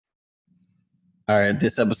All right,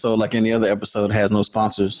 this episode, like any other episode, has no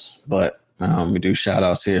sponsors, but we do shout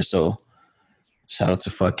outs here. So shout out to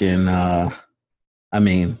fucking,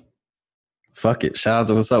 fuck it. Shout out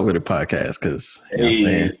to What's Up With It podcast, because, you know what I'm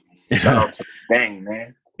saying? Shout out to Bang,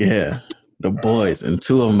 man. Yeah, the boys, and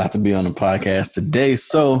two of them about to be on the podcast today.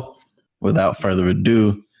 So without further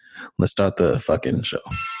ado, let's start the fucking show.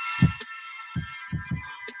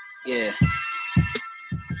 Yeah.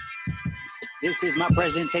 This is my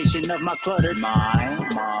presentation of my cluttered mind.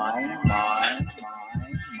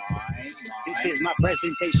 This is my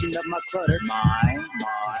presentation of my cluttered mind.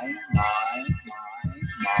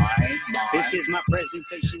 This is my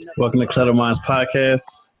presentation of Welcome to Clutter Minds Podcast.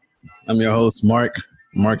 I'm your host,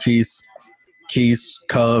 Marquise,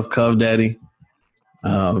 Cove Daddy. We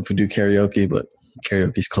do karaoke, but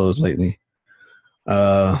karaoke's closed lately.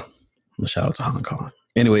 Shout out to Hong Kong.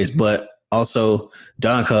 Anyways, but also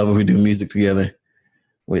Don Cove, we do music together,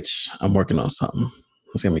 which I'm working on something.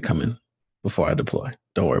 It's going to be coming before I deploy.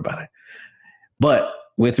 Don't worry about it. But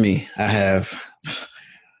with me, I have,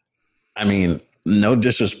 no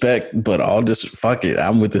disrespect, but fuck it.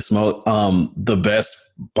 I'm with the smoke. The best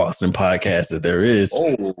Boston podcast that there is.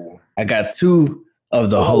 Oh. I got two of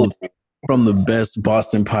the hosts from the best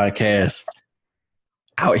Boston podcast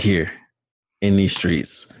out here in these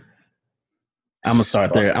streets. I'm gonna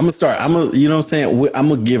start there. You know what I'm saying? I'm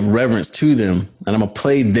gonna give reverence to them, and I'm gonna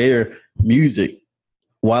play their music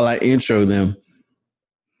while I intro them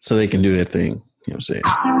so they can do their thing. You know what I'm saying?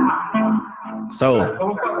 So, you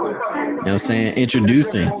know what I'm saying?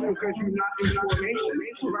 Introducing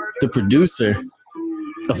the producer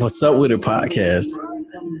of What's Up With It podcast,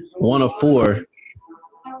 one of four,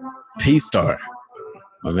 P-Star,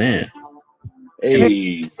 my man.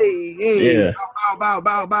 Hey. Yeah.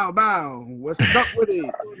 Bow. What's up with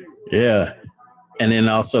it? Yeah. And then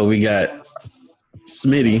also we got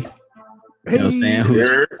Smitty, you know what I'm saying,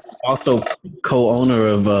 who's also co-owner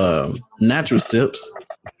of Natural Sips.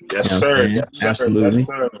 Yes, You know sir. what I'm saying? Absolutely.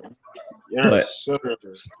 Yes, sir.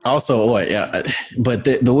 Also, but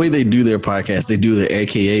the way they do their podcast, they do the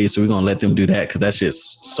AKA, so we're going to let them do that because that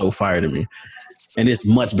shit's so fire to me. And it's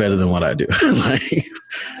much better than what I do.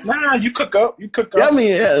 Nah, you cook up.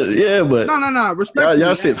 Yeah, but No. Respect.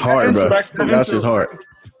 y'all shit's hard, bro. Y'all shit's hard.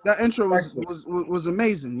 That intro was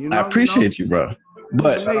amazing. You know, I appreciate you, bro.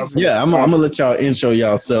 But yeah, I'm gonna let y'all intro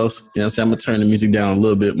yourselves. You know what I'm saying? I'm gonna turn the music down a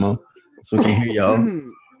little bit more so we can hear y'all.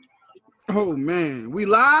 Oh man, we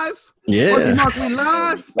live? Yeah. Mark, we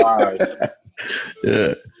live?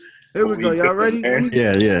 Yeah. Here we go. Y'all ready?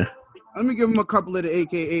 Yeah. Let me give them a couple of the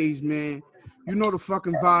AKAs, man. You know the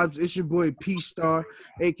fucking vibes. It's your boy P-Star,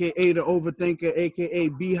 a.k.a. the Overthinker, a.k.a.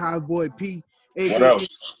 Beehive Boy P, a.k.a.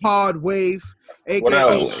 Pod Wave,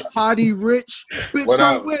 a.k.a. Potty Rich. Bitch,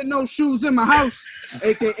 don't wear no shoes in my house,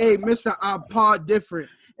 a.k.a. Mr. Pod Different,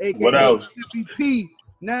 a.k.a. P.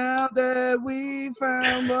 Now that we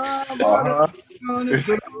found what we're gonna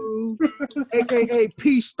do, a.k.a.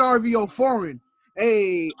 P-Starvio Foreign.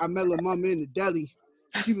 Hey, I met her mama in the deli.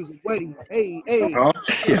 She was a wedding. Hey.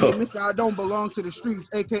 Mr. I Don't Belong to the Streets,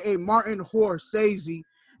 a.k.a. Martin Horsazy,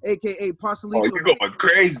 a.k.a. Pasolito. Oh, you going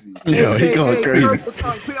crazy. Yo, he going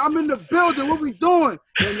crazy. I'm in the building. What we doing?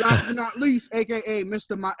 And last but not least, a.k.a.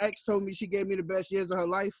 Mr. My ex told me she gave me the best years of her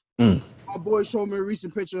life. My boy showed me a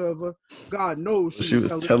recent picture of her. God knows she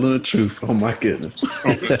was telling the truth. Oh, my goodness.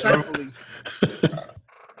 Respectfully.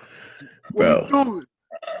 Bro.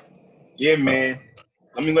 Yeah, man.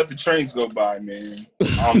 Let me let the trains go by, man.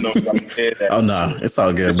 I don't know if I can hear that. Oh, no. It's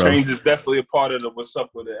all good, bro. The trains is definitely a part of the What's Up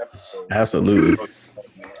With It episode. Absolutely.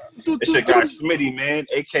 It's your guy Smitty, man,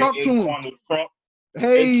 a.k.a. Donald Trump,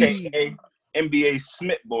 a.k.a. NBA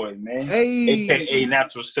Smith Boy, man, a.k.a.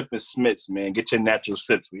 Natural Sipping Smiths, man. Get your natural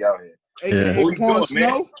sips. We out here. A.k.a. Quan Snow?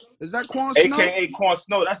 Man? Is that Quan Snow? A.k.a. Quan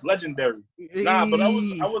Snow. That's legendary. Nah, but I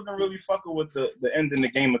wasn't really fucking with the end in the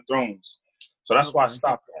Game of Thrones. So that's why I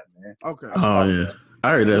stopped that, man. Okay. Oh, yeah.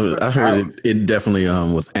 I heard that. I heard it definitely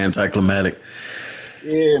was anticlimactic.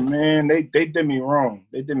 Yeah, man. They did me wrong.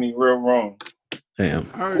 They did me real wrong. Damn.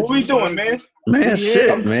 What we doing, man? Man,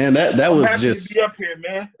 shit, man. That was happy just to be up here,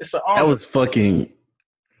 man. It's an honor. That was fucking.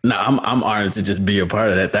 No, I'm honored to just be a part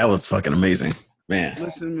of that. That was fucking amazing, man.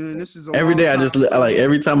 Listen, man, this is every day. I just like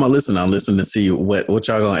every time I listen to see what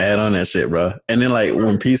y'all gonna add on that shit, bro. And then like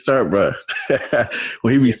when P start, bro,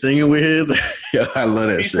 when he be singing with his, yo, I love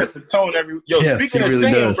that shit. Set the tone speaking of really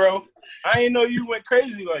singing, does. Bro, I didn't know you went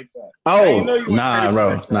crazy like that. Oh, nah,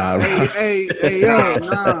 bro. Hey, yo,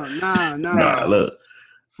 nah. Look.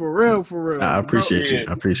 For real. Nah, I appreciate you.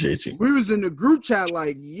 I appreciate you. We was in the group chat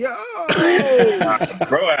like, yo.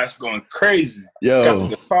 Bro ass going crazy. Yo. Got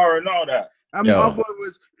the guitar and all that. My boy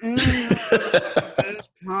was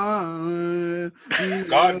God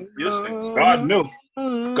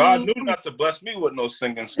knew not to bless me with no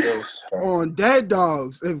singing skills. On Dead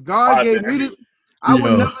Dogs. If God gave me this, I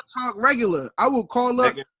would never talk regular. I would call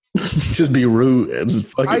up. Just be rude and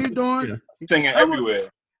just fucking. How you doing? Yeah. Singing everywhere.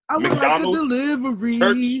 I would like a delivery.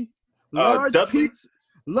 Church,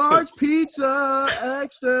 large pizza,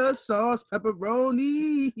 extra sauce,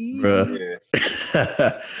 pepperoni. Bruh.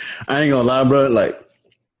 Yeah. I ain't gonna lie, bro. Like,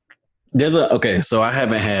 so I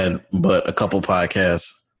haven't had but a couple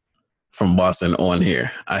podcasts from Boston on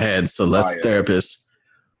here. I had Celeste Therapist,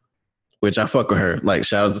 which I fuck with her. Like,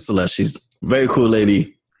 shout out to Celeste. She's a very cool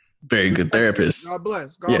lady, very good therapist. God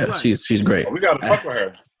bless. God bless. She's great. We gotta fuck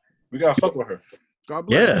with her. God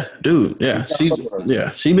bless. Yeah, dude. Yeah, she's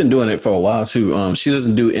been doing it for a while too. She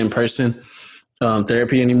doesn't do in person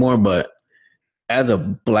therapy anymore, but as a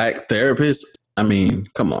Black therapist, I mean,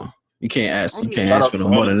 come on, you can't ask for no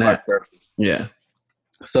more than that. Yeah.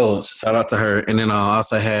 So shout out to her, and then I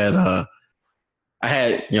also had I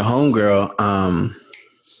had your homegirl,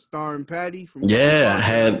 Star and Patty from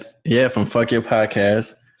from Fuck Your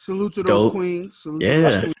Podcast. Salute to those queens.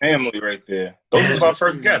 That's the family right there. Those are our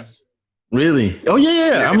first guests. Really? Oh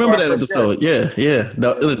yeah. I remember that episode. Guest. Yeah.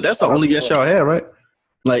 That's the only guest y'all had, right?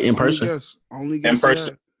 Like in person. Only guest. In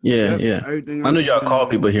person. Yeah. I know y'all call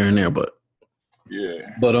people here and there, but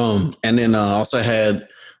yeah. But and then also had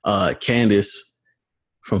Candace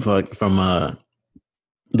from The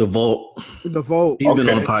Vault. The Vault. He's been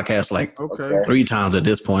on the podcast like 3 times at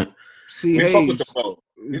this point. C. Hayes.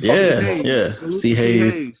 Yeah. C.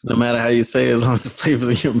 Hayes. No matter how you say it, as long as the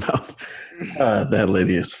flavor's in your mouth. That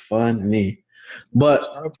lady is funny. But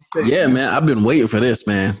yeah, man, I've been waiting for this,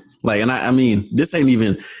 man. Like, and I mean, this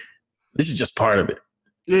is just part of it.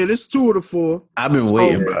 Yeah, this is 2 of the 4. I've been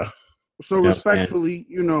waiting, bro. So respectfully,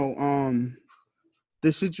 the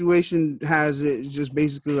situation has it just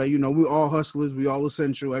basically like, we're all hustlers, we all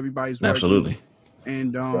essential, everybody's working. Absolutely.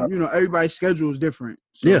 And everybody's schedule is different.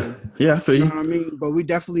 So, I feel you. You know what I mean? But we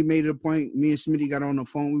definitely made it a point. Me and Smitty got on the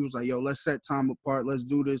phone. We was like, yo, let's set time apart. Let's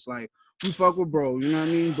do this. Like, we fuck with bro. You know what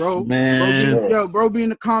I mean? Bro be in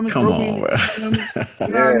the comments. Come bro on, be in the comments. You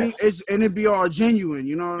know what I mean? And it be all genuine.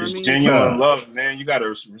 You know what I mean? Genuine love, man. You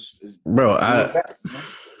gotta, bro.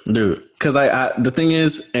 Dude, because the thing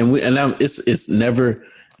is, it's never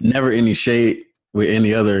any shade with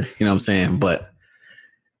any other. You know what I'm saying? But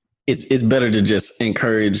it's better to just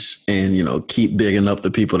encourage and keep bigging up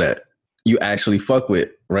the people that you actually fuck with,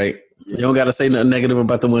 right? You don't got to say nothing negative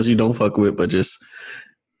about the ones you don't fuck with, but just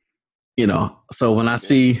So when I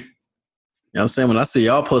see, when I see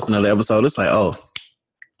y'all post another episode, it's like, oh,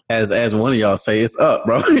 as one of y'all say, it's up,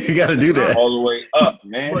 bro. You got to do that all the way up,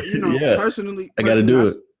 man. But personally, I got to do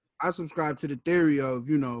it. I subscribe to the theory of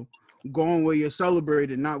going where you're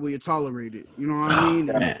celebrated, not where you're tolerated. You know what I mean?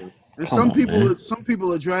 And some people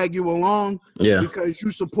will drag you along because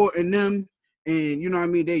you supporting them, and you know what I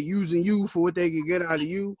mean, they're using you for what they can get out of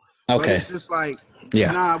you. Okay. But it's just like,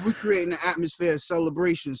 we're creating an atmosphere of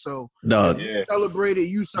celebration. So celebrate it,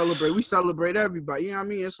 you celebrate, we celebrate everybody. You know what I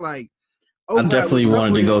mean? It's like I definitely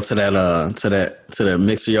wanted to go to that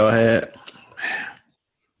mixer y'all had.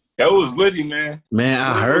 That was Liddy, man. Man,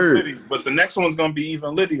 I heard. But the next one's gonna be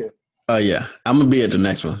even Lydia. Oh yeah, I'm gonna be at the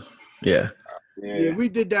next one. Yeah, we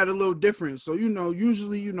did that a little different. So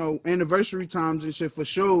usually anniversary times and shit for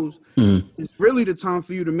shows, it's really the time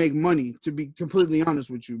for you to make money. To be completely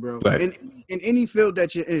honest with you, bro. Right. In any field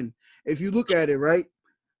that you're in, if you look at it, right,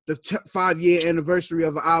 the 5-year anniversary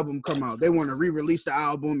of an album come out, they want to re-release the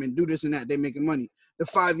album and do this and that. They making money. The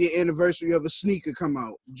 5-year anniversary of a sneaker come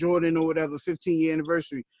out, Jordan or whatever, 15-year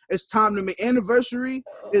anniversary. It's time to make anniversary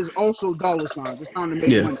is also dollar signs. It's time to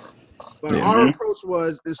make money. But our approach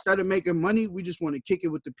was, instead of making money, we just want to kick it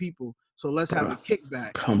with the people. So let's have a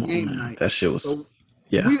kickback. Come on, man. Night. That shit was,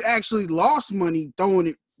 We actually lost money throwing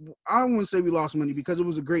it. I don't want to say we lost money because it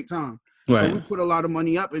was a great time. Right. So we put a lot of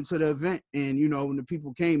money up into the event. And, when the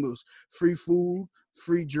people came, it was free food,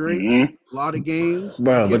 free drinks, a lot of games.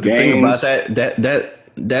 Bro, but the thing about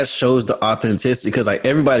that shows the authenticity, because like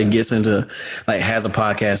everybody gets into has a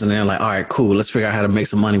podcast and they're like, all right, cool, let's figure out how to make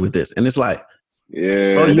some money with this. And it's like,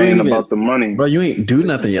 bro, you ain't about the money. Bro, you ain't do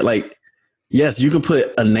nothing yet. Like, yes, you can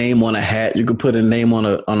put a name on a hat, you can put a name on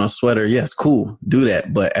a sweater. Yes, cool, do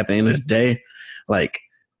that. But at the end of the day, like,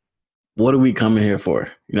 what are we coming here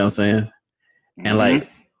for? You know what I'm saying? And like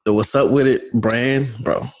the What's Up With It brand,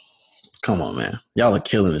 bro. Come on, man. Y'all are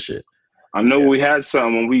killing the shit. I know we had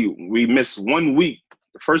some when we missed 1 week.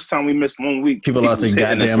 The first time we missed 1 week, people lost their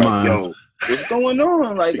goddamn minds. Yo, what's going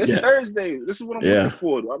on? Like, it's Thursday. This is what I'm looking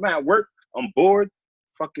for. I'm at work. I'm bored.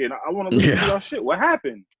 fucking, I want to listen to y'all shit. What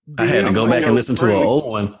happened? I had to go back and listen to an old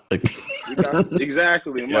one.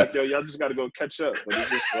 Exactly. I'm like, yo, y'all just got to go catch up. But it's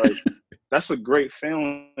just like, that's a great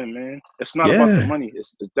feeling, man. It's not about the money.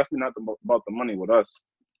 It's definitely not about the money with us.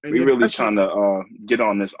 And we really trying to get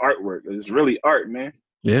on this artwork. It's really art, man.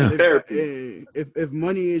 Yeah. Therapy. If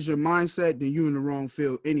money is your mindset, then you're in the wrong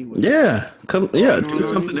field anyway. Yeah. Do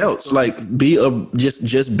something else. So, like be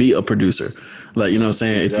just be a producer. Like, you know what I'm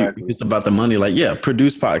saying? Exactly. If it's about the money, like, yeah,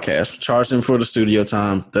 produce podcasts, charge them for the studio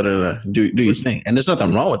time, do your thing. And there's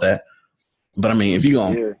nothing wrong with that. But I mean, if you're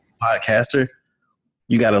going to podcaster,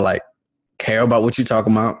 you gotta like care about what you're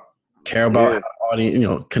talking about, care about audience, you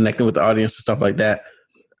know, connecting with the audience and stuff like that.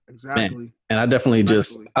 Exactly. Man. And I definitely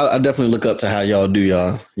I definitely look up to how y'all do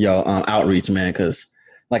y'all outreach, man. Cause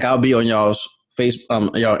like I'll be on y'all's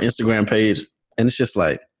y'all Instagram page, and it's just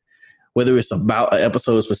like whether it's about an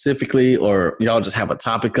episode specifically or y'all just have a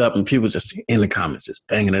topic up and people just in the comments just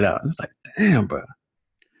banging it out. And it's like, damn, bro.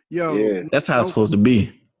 Yo, that's how it's supposed to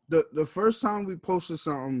be. The first time we posted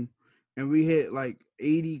something and we hit like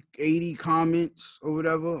 80 comments or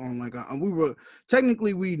whatever on like we were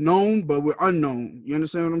technically we known but we're unknown, you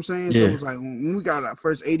understand what I'm saying? So it was like when we got our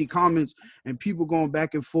first 80 comments and people going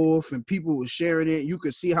back and forth and people were sharing it, you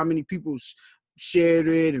could see how many people shared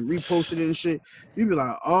it and reposted it and shit. You'd be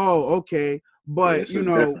like, oh, okay. But you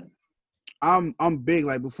know, I'm big,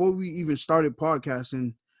 like before we even started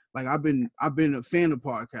podcasting, like I've been a fan of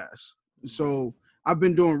podcasts, so I've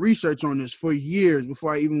been doing research on this for years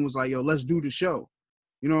before I even was like, yo, let's do the show.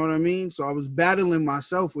 You know what I mean? So I was battling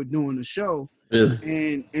myself with doing the show.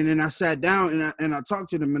 And then I sat down and I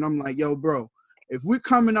talked to them and I'm like, yo, bro, if we're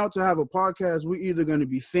coming out to have a podcast, we're either going to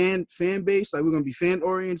be fan based, like we're going to be fan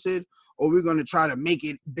oriented, or we're going to try to make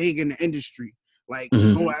it big in the industry. Like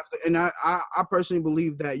go after. And I personally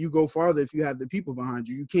believe that you go farther if you have the people behind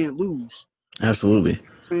you. You can't lose. Absolutely.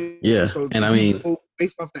 Yeah. So and I mean,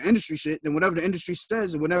 based off the industry shit, then whatever the industry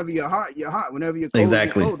says, and whenever you're hot, you're hot. Whenever you're cold,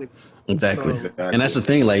 exactly. you're cold. Exactly. So, and that's the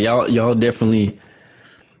thing. Like y'all definitely,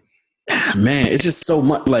 man, it's just so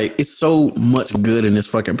much. Like it's so much good in this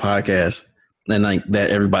fucking podcast, and like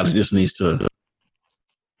that everybody just needs to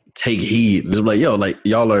take heed. It's like, yo, like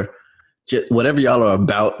y'all are. Just, whatever y'all are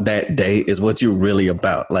about that day is what you're really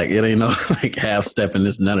about. Like it ain't no like half stepping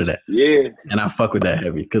this, none of that. Yeah. And I fuck with that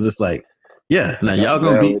heavy because it's like, yeah, now y'all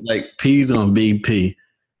gonna be like P's gonna be P.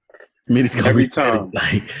 Smitty's gonna every be time.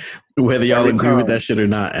 Like whether y'all agree with that shit or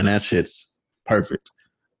not, and that shit's perfect.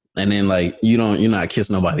 And then like you're not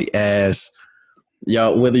kissing nobody ass.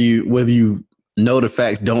 Y'all whether you know the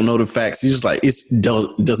facts, don't know the facts, you just like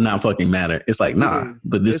does not fucking matter. It's like nah,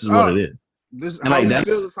 but this is what it is. This and like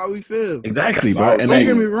that's how we feel. Exactly, bro. And don't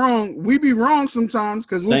get me wrong, we be wrong sometimes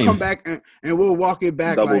because we'll come back and we'll walk it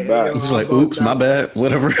back. Double like, back. Hey, it's like, oops, my bad.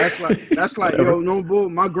 Whatever. That's like, yo, no bull.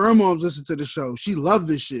 My grandma's listen to the show. She loved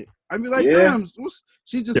this shit. I'd be like, damn,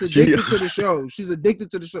 she's just addicted to the show. She's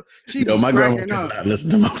addicted to the show. She be my grandma cracking up. Not listen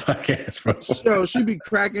to my podcast, bro. Yo, she be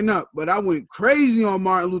cracking up. But I went crazy on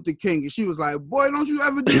Martin Luther King, and she was like, boy, don't you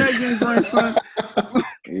ever do that again, grandson.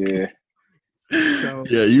 Yeah. So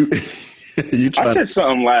yeah, you. I said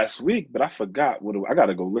something last week, but I forgot I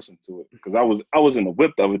gotta go listen to it because I was in the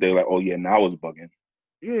whip the other day. Like, oh yeah, now I was bugging.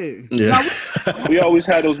 Yeah. We always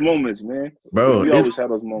had those moments, man. Bro, we always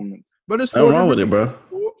had those moments. But it's wrong with it, bro.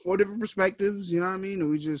 Four different perspectives. You know what I mean? And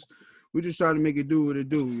we just try to make it do what it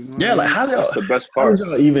do. You know? Yeah, like how do y'all? That's the best part.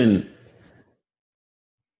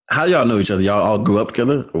 How y'all know each other? Y'all all grew up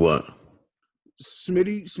together or what?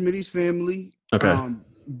 Smitty's family. Okay.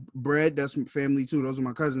 Brad, that's family too. Those are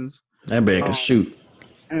my cousins. That man can shoot.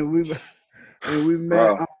 And we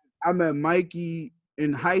met. Wow. I met Mikey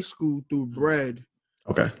in high school through Brad.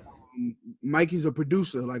 Okay. Mikey's a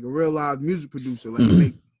producer, like a real live music producer, like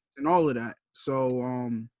make and all of that. So,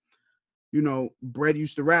 you know, Brad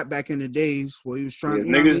used to rap back in the days where he was trying.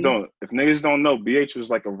 Yeah, if niggas don't know, BH was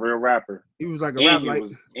like a real rapper. He was like a rap,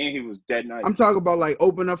 and he was dead nice. I'm talking about like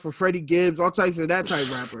open up for Freddie Gibbs, all types of that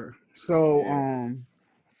type rapper. So,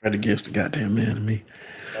 Freddie Gibbs, the goddamn man to me.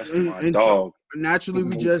 That's my dog. So naturally,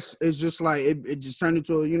 it's just like it just turned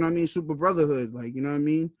into a, you know what I mean, super brotherhood, like, you know what I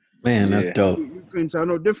mean. Man, that's dope. You couldn't tell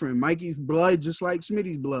no different. Mikey's blood just like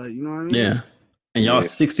Smitty's blood, you know what I mean? Yeah. And y'all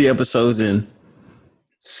 60 episodes in.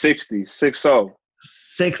 60, 60.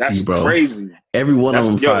 60, that's bro. Crazy. Every one of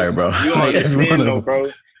them fire, bro. You don't understand, though, bro.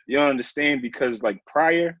 You don't understand because, like,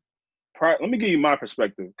 prior, let me give you my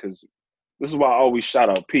perspective because this is why I always shout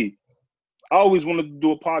out P. I always wanted to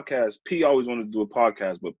do a podcast. P always wanted to do a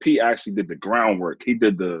podcast, but P actually did the groundwork. He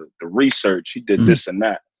did the research. He did this and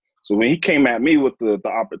that. So when he came at me with the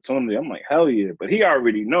opportunity, I'm like, hell yeah. But he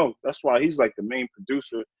already know. That's why he's like the main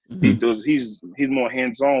producer. Mm-hmm. He's more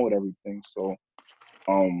hands-on with everything. So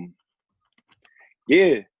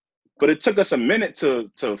yeah. But it took us a minute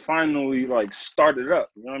to finally like start it up.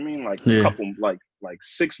 You know what I mean? Like a couple like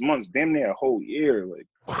 6 months, damn near a whole year. Like,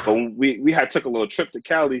 but when we had took a little trip to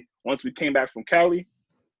Cali. Once we came back from Cali,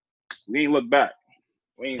 we ain't look back.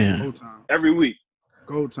 We ain't Go time. Every week.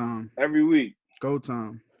 Go time. Every week. Go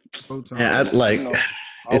time. Go time. Yeah,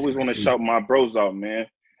 I always want to shout my bros out, man.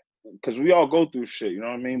 Because we all go through shit, you know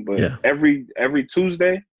what I mean? But every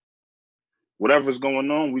Tuesday, whatever's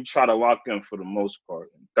going on, we try to lock in for the most part.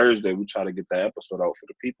 And Thursday, we try to get that episode out for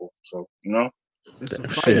the people. So, you know?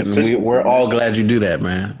 Shit, we're all glad you do that,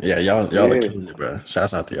 man. Yeah, y'all are killing it, bro.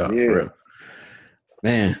 Shouts out to y'all, for real.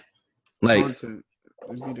 Man, like content.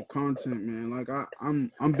 It'd be the content, man. Like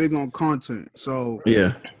I'm big on content. So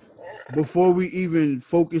before we even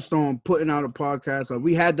focused on putting out a podcast, like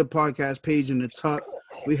we had the podcast page in the tuck,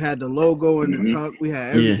 we had the logo in the tuck, we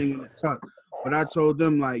had everything in the tuck. But I told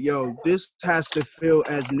them like, yo, this has to feel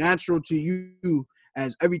as natural to you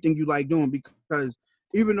as everything you like doing, because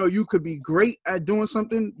even though you could be great at doing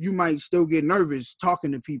something, you might still get nervous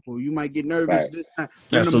talking to people. You might get nervous. Right.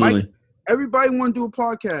 Absolutely. Everybody want to do a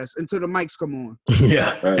podcast until the mics come on.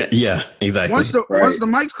 Yeah, exactly. Once the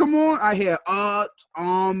mics come on, I hear I've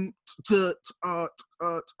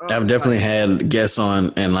definitely had guests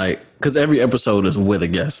on, and like, because every episode is with a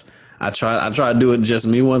guest. I tried to do it just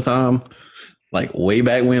me one time, like way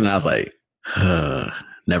back when, and I was like,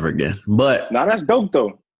 never again. But now that's dope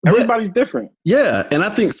though. Everybody's different. Yeah, and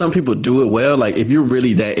I think some people do it well. Like if you're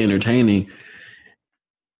really that entertaining.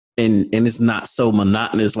 And it's not so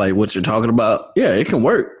monotonous like what you're talking about. Yeah, it can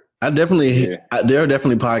work. There are definitely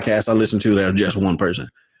podcasts I listen to that are just one person,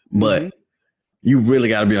 but you really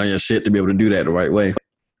got to be on your shit to be able to do that the right way.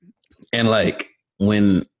 And like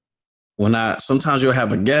when sometimes you'll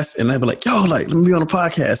have a guest and they'll be like, yo, like, let me be on a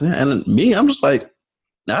podcast. And me, I'm just like,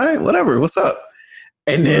 all right, whatever, what's up?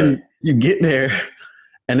 And then you get there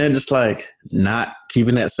and they're just like not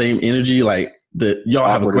keeping that same energy. Like y'all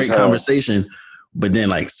have a great conversation. But then,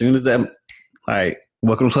 like, soon as that, all right,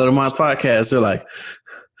 welcome to Clutter Minds podcast, they're like,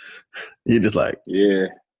 you're just like, yeah,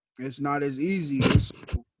 it's not as easy.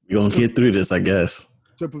 You're gonna get through this, I guess.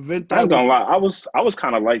 To prevent that, I ain't gonna lie, I was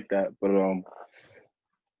kind of like that, but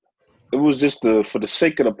it was just for the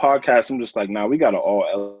sake of the podcast. I'm just like, nah, we gotta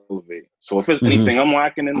all elevate. So if there's anything I'm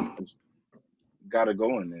lacking in, just gotta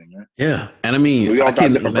go in there, man. Yeah, and I mean, I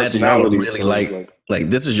can't imagine y'all really like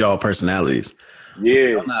this is y'all personalities.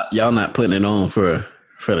 Yeah, y'all not putting it on for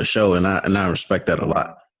the show, and I respect that a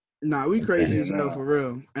lot. Nah, we crazy as hell for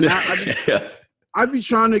real. And I be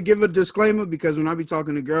trying to give a disclaimer because when I be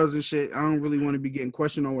talking to girls and shit, I don't really want to be getting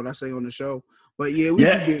questioned on what I say on the show. But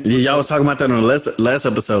y'all was talking about that on the last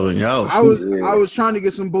episode, and y'all. I was trying to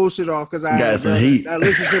get some bullshit off because I listened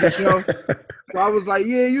to the show. So I was like,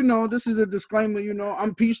 yeah, you know, this is a disclaimer, you know,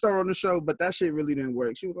 I'm P-Star on the show, but that shit really didn't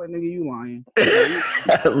work. She was like, nigga, you lying. No,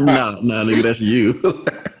 nigga, that's you.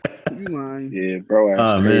 You lying. Yeah, bro.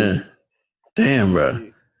 Oh, man. Damn, bro.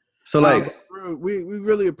 Yeah. So, like, we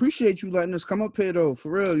really appreciate you letting us come up here, though,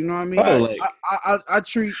 for real. You know what I mean? Oh, like, I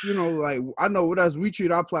treat, you know, like, I know with us, we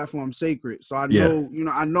treat our platform sacred. So I know, you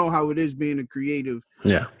know, I know how it is being a creative.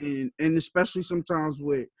 Yeah. And especially sometimes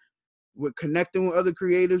with connecting with other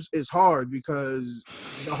creatives is hard because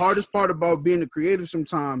the hardest part about being a creative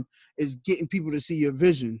sometimes is getting people to see your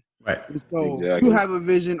vision. Right. And so you have a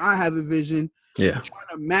vision, I have a vision. Yeah. Trying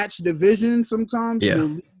to match the vision sometimes. Yeah.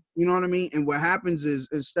 You know what I mean? And what happens is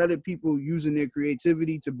instead of people using their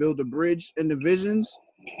creativity to build a bridge in the visions,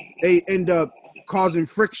 they end up causing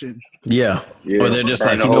friction. Yeah. Or they're just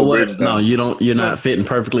like, you know what? No, you're not fitting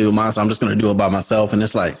perfectly with mine, so I'm just going to do it by myself. And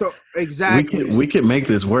it's like, so exactly, we can make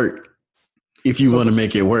this work. If you want to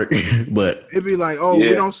make it work, but it'd be like,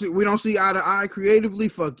 we don't see eye to eye creatively.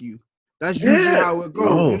 Fuck you. That's usually how it goes.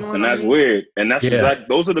 Oh. You know and that's weird. And that's like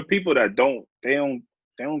those are the people that don't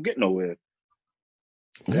get nowhere.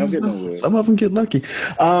 They don't get nowhere. Some of them get lucky.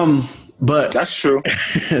 But that's true.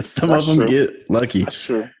 Some of them get lucky. That's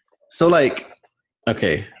true. So like,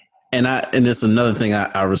 okay, and it's another thing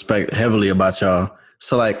I respect heavily about y'all.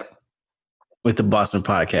 So like, with the Boston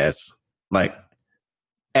podcast, like.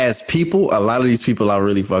 As people, a lot of these people I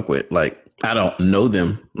really fuck with. Like, I don't know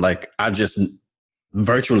them. Like, I just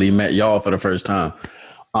virtually met y'all for the first time.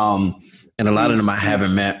 And a lot of them I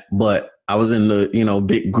haven't met, but I was in the, you know,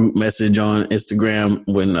 big group message on Instagram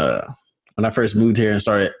when I first moved here and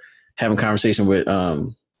started having conversation with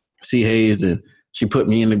C. Hayes, and she put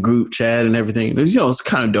me in the group chat and everything. It was, you know, it's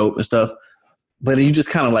kind of dope and stuff. but you just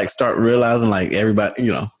kind of like start realizing like everybody,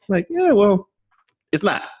 you know, like, yeah, well, it's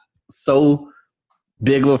not so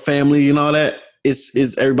big of a family and all that.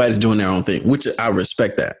 It's everybody's doing their own thing, which I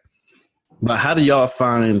respect that. But how did y'all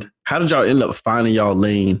end up finding y'all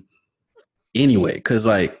lane anyway? Because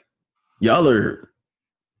like y'all are,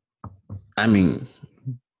 I mean,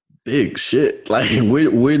 big shit. Like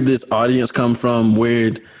where'd this audience come from?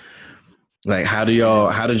 Like how did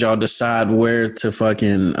y'all decide where to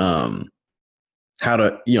fucking how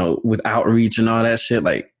to, you know, with outreach and all that shit?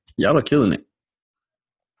 Like y'all are killing it.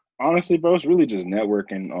 Honestly, bro, it's really just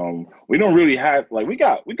networking. We don't really have like we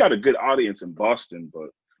got a good audience in Boston, but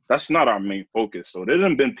that's not our main focus. So there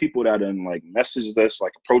have been people that have like messaged us,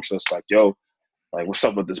 like approached us, like, yo, like what's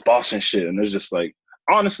up with this Boston shit? And it's just like,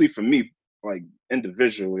 honestly, for me, like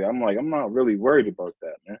individually, I'm not really worried about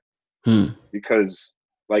that, man. Because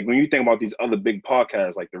like when you think about these other big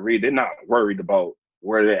podcasts, like The Read, they're not worried about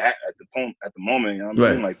where they're at the moment. You know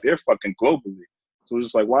what I mean? Like they're fucking globally. So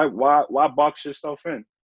it's just like, why box yourself in?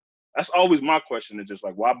 That's always my question. Is just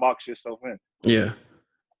like, why box yourself in? Yeah.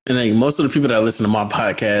 And like most of the people that listen to my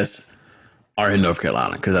podcast are in North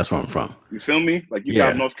Carolina because that's where I'm from. You feel me? Like you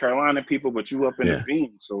got North Carolina people, but you up in the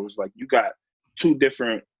beam. So it's like you got two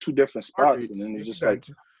different spots, and then it's just like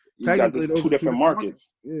you got two different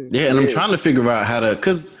markets. Yeah, and I'm trying to figure out how to,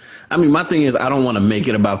 because I mean, my thing is I don't want to make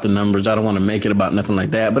it about the numbers. I don't want to make it about nothing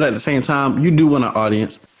like that. But at the same time, you do want an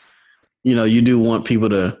audience. You know, you do want people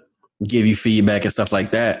to give you feedback and stuff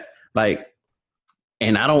like that. Like,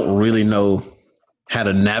 and I don't really know how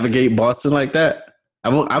to navigate Boston like that.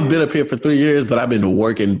 I've been up here for 3 years, but I've been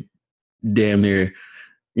working damn near,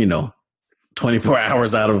 24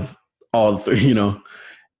 hours out of all three,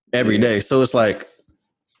 every day. So it's like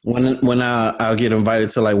when I'll get invited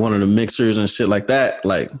to like one of the mixers and shit like that,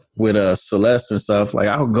 like with Celeste and stuff, like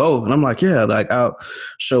I'll go and I'm like, yeah, like I'll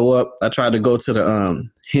show up. I tried to go to the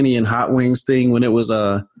Henny and Hot Wings thing when it was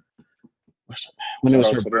her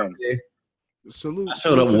birthday. Salute. I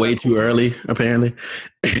showed up way too early, apparently.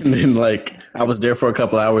 And then like I was there for a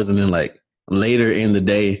couple hours, and then like later in the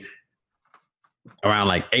day, around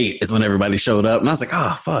like 8 is when everybody showed up. And I was like,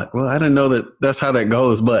 oh fuck. Well, I didn't know that's how that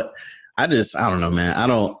goes. But I don't know, man.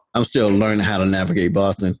 I'm still learning how to navigate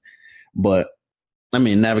Boston. But I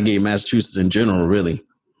mean navigate Massachusetts in general, really.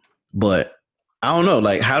 But I don't know,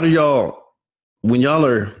 like how do y'all, when y'all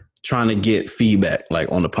are trying to get feedback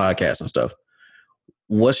like on the podcast and stuff,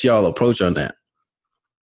 what's y'all approach on that?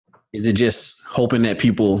 Is it just hoping that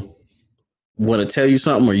people want to tell you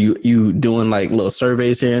something, or you doing like little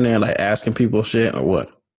surveys here and there, like asking people shit, or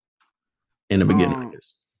what? In the beginning, I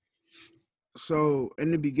guess. So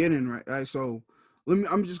in the beginning, right? So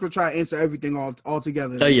I'm just gonna try to answer everything all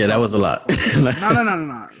together. Oh yeah, that was a lot.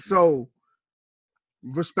 No. So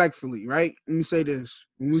respectfully, right? Let me say this: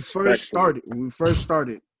 when we first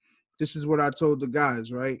started, this is what I told the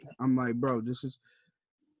guys, right? I'm like, bro,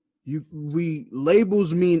 we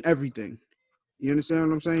labels mean everything. You understand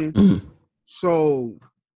what I'm saying? Mm-hmm. So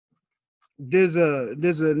there's a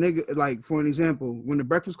nigga, like for an example, when the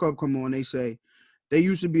Breakfast Club come on, they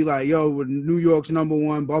used to be like, yo, we're New York's number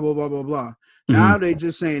one, blah blah blah blah blah. Mm-hmm. Now they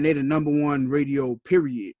just saying they the number one radio,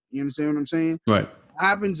 period. You understand what I'm saying? Right. What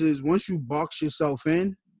happens is once you box yourself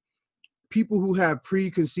in, people who have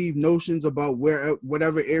preconceived notions about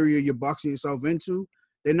whatever area you're boxing yourself into,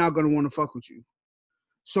 they're not gonna want to fuck with you.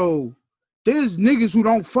 So there's niggas who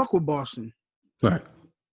don't fuck with Boston. Right.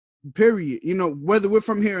 Period. Whether we're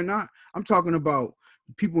from here or not, I'm talking about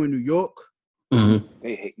people in New York. Mm-hmm.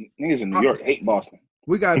 They hate niggas in New York hate Boston.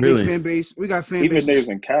 We got a big fan base. We got fan base. Even niggas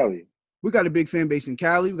in Cali. We got a big fan base in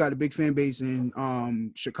Cali. We got a big fan base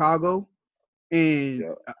in Chicago. And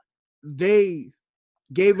they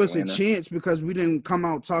gave us a chance because we didn't come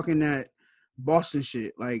out talking that Boston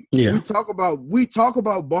shit. Like we talk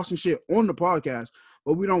about Boston shit on the podcast,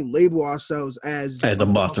 but we don't label ourselves as a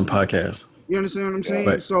Boston podcast. You understand what I'm saying?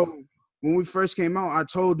 Right. So when we first came out, I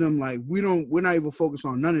told them like we're not even focused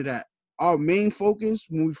on none of that. Our main focus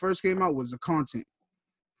when we first came out was the content.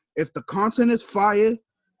 If the content is fire,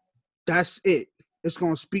 that's it. It's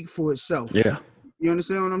gonna speak for itself. Yeah. You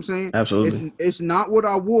understand what I'm saying? Absolutely. It's not what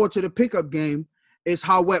I wore to the pickup game. It's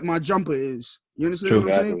how wet my jumper is. You understand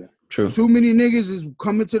what I'm saying? True. Too many niggas is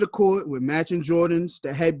coming to the court with matching Jordans,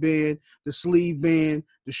 the headband, the sleeve band,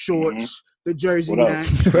 the shorts, the jersey match.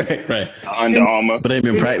 right. Under Armour. But ain't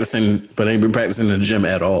been practicing in the gym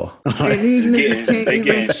at all. And these niggas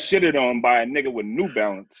getting shitted on by a nigga with New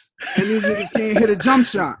Balance. And these niggas can't hit a jump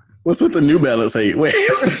shot. What's with the New Balance? Wait.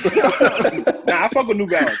 Nah, I fuck with New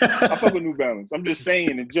Balance. I'm just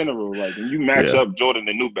saying in general, like when you match up Jordan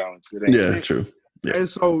and New Balance. Yeah, true. Yeah. And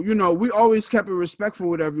so, you know, we always kept it respectful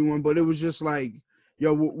with everyone, but it was just like,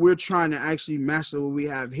 yo, we're trying to actually master what we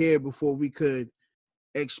have here before we could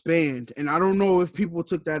expand. And I don't know if people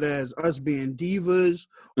took that as us being divas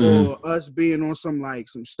or us being on some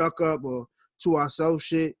stuck up or to ourselves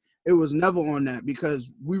shit. It was never on that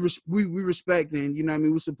because we respect and, you know what I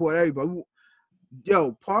mean, we support everybody.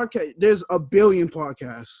 Yo, podcast, there's a billion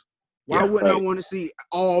podcasts. Why wouldn't I want to see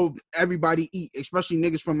everybody eat, especially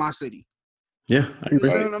niggas from my city? Yeah, I agree. You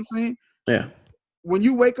understand what I'm saying? Yeah. When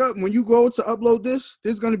you wake up, when you go to upload this,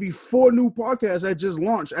 there's going to be 4 new podcasts that just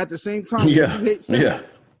launched at the same time. Yeah. Yeah.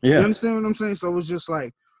 You understand what I'm saying? So it's just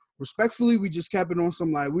like, respectfully, we just kept it on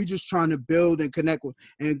some we just trying to build and connect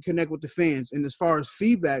with the fans. And as far as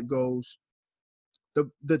feedback goes,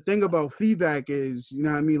 the thing about feedback is, you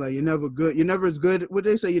know what I mean? Like, you're never good. You're never as good. What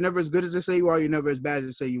they say, you're never as good as they say you are. You're never as bad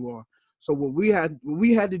as they say you are. So what we had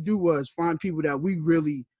to do was find people that we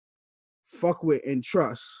really fuck with and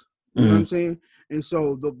trust. You know what I'm saying? And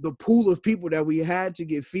so the pool of people that we had to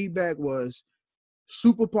get feedback was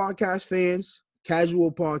super podcast fans,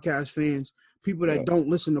 casual podcast fans, people that don't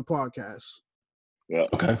listen to podcasts. Yeah.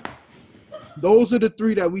 Okay. Those are the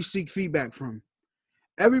 3 that we seek feedback from.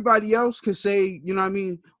 Everybody else can say, you know what I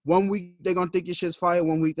mean, 1 week they're going to think your shit's fire,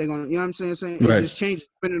 1 week they're going to, you know what I'm saying? Right. It just changes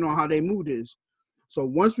depending on how their mood is. So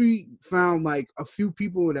once we found a few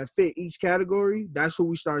people that fit each category, that's who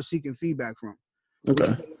we started seeking feedback from. Okay. What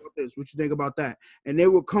you think about this? What you think about that? And they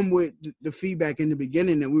would come with the feedback in the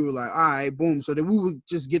beginning, and we were like, all right, boom. So then we would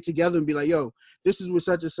just get together and be like, yo, this is what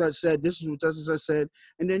such and such said. This is what such and such said.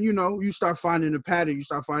 And then, you know, you start finding a pattern.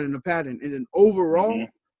 And then overall,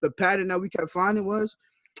 the pattern that we kept finding was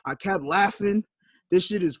I kept laughing. This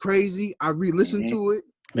shit is crazy. I re-listened to it.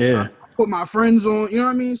 Yeah. I put my friends on. You know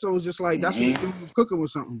what I mean? So it was just like, that's what was cooking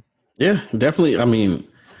with something. Yeah, definitely. I mean,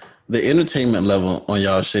 the entertainment level on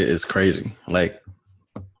y'all shit is crazy. Like,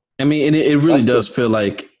 I mean, and it really does feel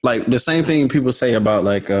like the same thing people say about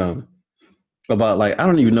I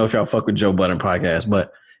don't even know if y'all fuck with Joe Budden podcast,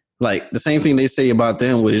 but like the same thing they say about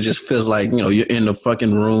them, where it just feels like, you know, you're in the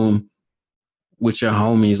fucking room with your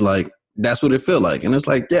homies. Like, that's what it feel like. And it's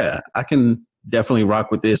like, yeah, I can definitely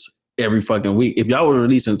rock with this every fucking week. If y'all were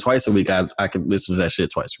releasing twice a week, I could listen to that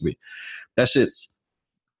shit twice a week. That shit's,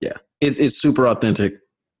 yeah, it's super authentic.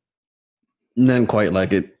 Nothing quite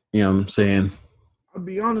like it. You know what I'm saying? I'll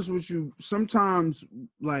be honest with you. Sometimes,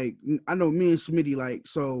 I know me and Smitty,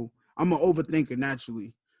 so I'm an overthinker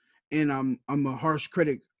naturally, and I'm a harsh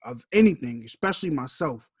critic of anything, especially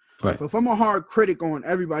myself. Right. So if I'm a hard critic on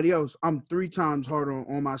everybody else, I'm 3 times harder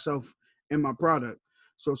on myself and my product.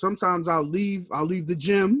 So sometimes I'll leave the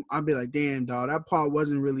gym. I'll be like, damn, dog, that part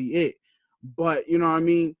wasn't really it. But you know what I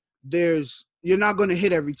mean? You're not gonna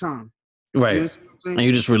hit every time. Right. You know and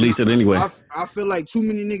you just release it anyway. I feel like too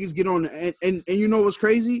many niggas get on and you know what's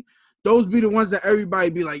crazy? Those be the ones that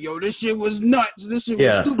everybody be like, yo, this shit was nuts. This shit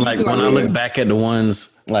was stupid. Like when I look back at the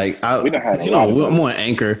ones, I'm on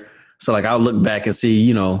Anchor. So I'll look back and see,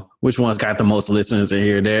 you know, which ones got the most listeners in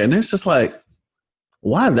here or there. And it's just like,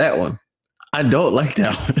 why that one? I don't like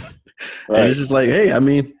that one. Right. And it's just like, hey, I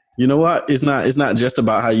mean, you know what? It's not just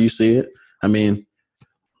about how you see it. I mean,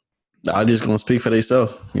 I'm just gonna speak for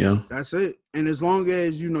themselves, you know. That's it. And as long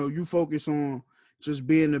as, you know, you focus on just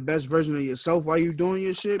being the best version of yourself while you doing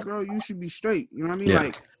your shit, bro, you should be straight. You know what I mean? Yeah.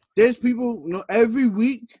 Like, there's people, you know, every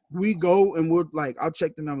week we go and we're like, I'll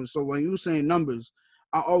check the numbers. So when you were saying numbers,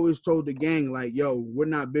 I always told the gang, like, yo, we're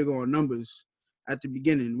not big on numbers at the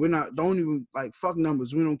beginning. Don't even, fuck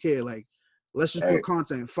numbers. We don't care. Like, let's just put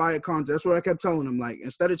content, fire content. That's what I kept telling them. Like,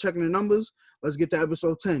 instead of checking the numbers, let's get to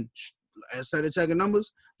episode 10. Instead of checking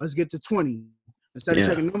numbers, let's get to 20. Instead of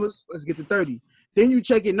checking numbers, let's get to 30. Then you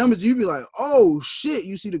check your numbers, you be like, oh, shit,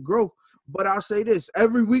 you see the growth. But I'll say this.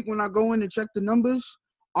 Every week when I go in and check the numbers,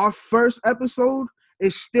 our first episode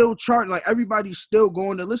is still charting. Like, everybody's still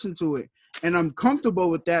going to listen to it. And I'm comfortable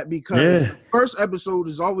with that because the first episode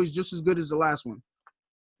is always just as good as the last one.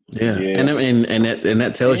 Yeah. And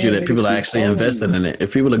that tells you that people are actually invested in it.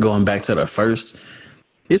 If people are going back to the first,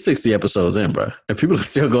 it's 60 episodes in, bro. If people are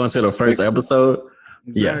still going to the first episode,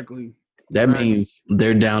 exactly. That means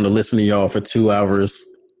they're down to listen to y'all for 2 hours,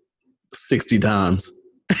 60 times.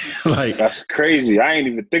 That's crazy. I ain't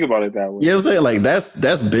even think about it that way. You know what I'm saying? Like,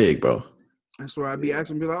 that's big, bro. That's why I be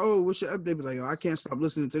asking, be like, oh, what's your update? Be like, I can't stop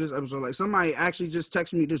listening to this episode. Like, somebody actually just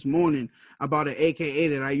texted me this morning about an AKA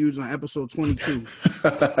that I used on episode 22.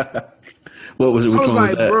 What was it? Which one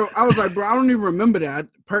was that? Bro, I was like, bro, I don't even remember that.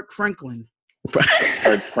 Perk Franklin.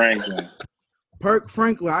 Perk Franklin. Perk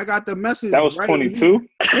Franklin. I got the message. That was 22?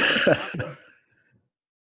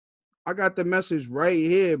 I got the message right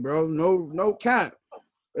here, bro. No cap.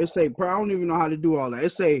 It say, I don't even know how to do all that.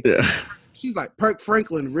 It say, she's like, Perk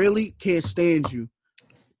Franklin really can't stand you.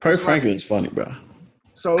 Perk Franklin's funny, bro.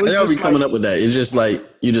 So it's y'all be coming up with that. It's just like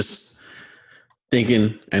you just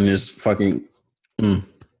thinking and just fucking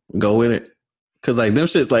go with it. Cause like them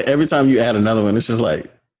shits, like every time you add another one, it's just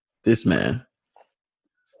like this man.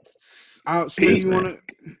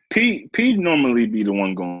 P normally be the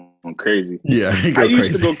one going crazy. Yeah, I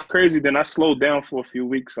used to go crazy. Then I slowed down for a few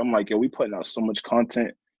weeks. I'm like, yo, we putting out so much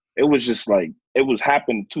content. It was just like it was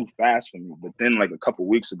happening too fast for me. But then like a couple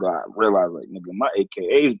weeks ago, I realized like, nigga, my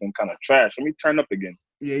AKA has been kind of trash. Let me turn up again.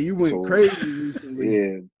 Yeah, you went crazy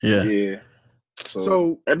recently. Yeah.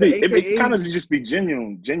 So it kind of just be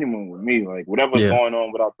genuine with me. Like whatever's going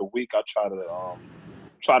on without the week, I try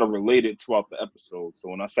to relate it throughout the episode. So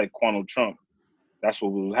when I say Quanto Trump, that's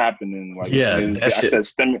what was happening. Like I said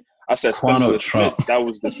stimulus Smiths. That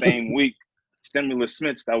was the same week. Stimulus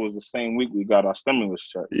Smiths. That was the same week we got our stimulus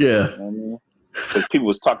check. Yeah. You know what I mean? Because people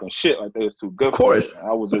was talking shit like they was too good. Of course.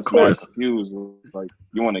 I was just mad confused. Like,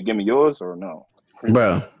 you want to give me yours or no?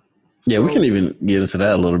 Bro. Yeah, we can even get into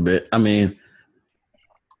that a little bit. I mean,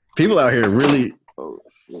 people out here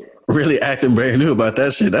really acting brand new about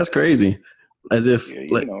that shit. That's crazy. As if,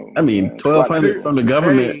 $1,200 from the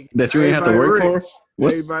government that you ain't have to work for.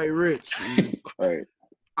 Everybody rich. Right.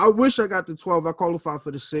 I wish I got the 12. I qualified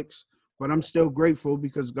for the 6, but I'm still grateful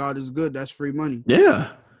because God is good. That's free money.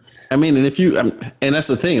 Yeah. I mean, and that's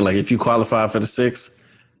the thing. Like, if you qualify for the 6,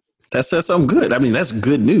 that says something good. I mean, that's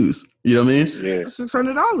good news. You know what I mean? Yeah.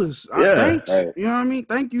 $600. Yeah. Thanks. Right. You know what I mean?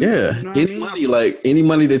 Thank you. Yeah. You know any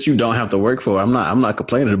money that you don't have to work for, I'm not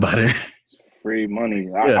complaining about it. Free money.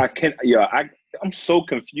 I'm so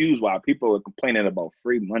confused why people are complaining about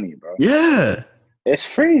free money, bro. Yeah. It's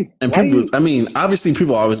free. And obviously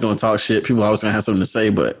people are always going to talk shit. People are always going to have something to say,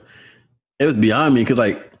 but it was beyond me because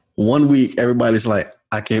like 1 week, everybody's like,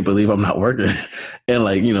 I can't believe I'm not working. And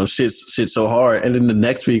like, you know, shit's so hard. And then the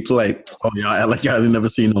next week, like, oh, y'all act like y'all never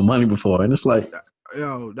seen no money before. And it's like,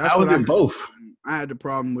 that's what in both. I had the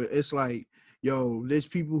problem with. It's like, there's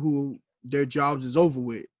people who their jobs is over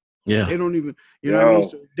with. Yeah. They don't even, you know what I mean?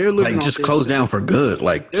 So they're living like, just close down for good.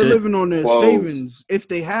 Like, they're living on their savings, if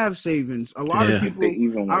they have savings. A lot of people. They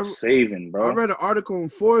even saving, bro. I read an article in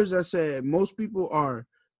Forbes that said most people are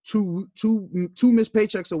two missed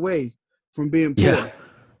paychecks away from being poor. Yeah.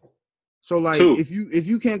 So like if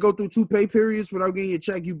you can't go through 2 pay periods without getting your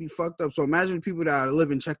check, you'd be fucked up. So imagine the people that are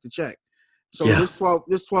living check to check. So this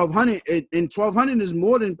 1,200 and 1,200 is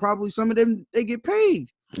more than probably some of them they get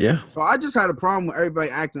paid. Yeah. So I just had a problem with everybody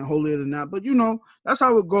acting holier than that. But you know, that's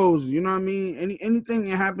how it goes. You know what I mean? Anything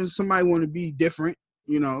that happens, somebody want to be different.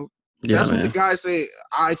 You know, that's what the guy say.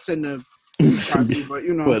 I tend to, but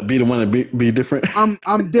you know, but be the one to be different.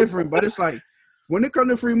 I'm different, but it's like. When it comes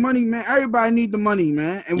to free money, man, everybody need the money,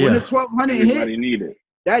 man. And when the 1,200 hit, need it.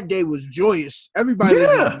 That day was joyous. Everybody,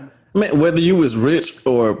 man. Whether you was rich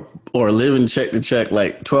or living check to check,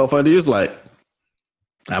 like 1,200 is like,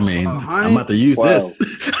 I mean, I'm about to use this.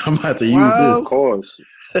 I'm about to use this. Of course,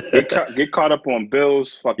 get caught up on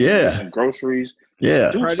bills, fucking some groceries.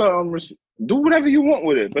 Yeah, do whatever you want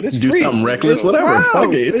with it, but it's do free. Something reckless, whatever.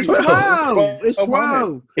 Fuck it. It's 12. It's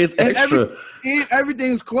 12. It's extra. And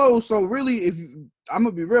everything's closed. So really, if I'm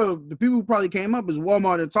gonna be real, the people who probably came up is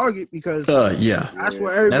Walmart and Target because that's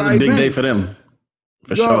where everybody. That's a big day for them,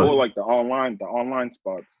 for sure. Or like the online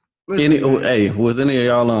spots. Listen, was any of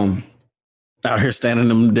y'all out here standing in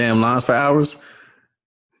them damn lines for hours?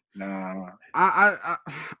 Nah,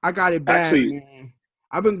 I got it bad, man.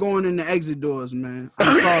 I've been going in the exit doors, man.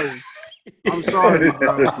 I'm sorry. I'm sorry,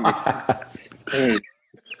 bro.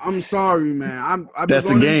 I'm sorry, man. That's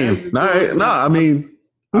the game. I mean,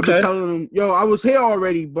 I've been telling them, I was here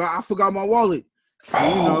already, but I forgot my wallet.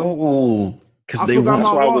 Because I forgot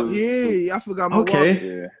my wallet. Yeah, I forgot my wallet.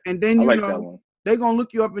 Yeah. And then they're gonna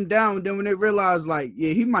look you up and down. And then when they realize, like,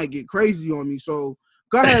 he might get crazy on me. So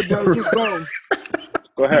go ahead, bro. Just go.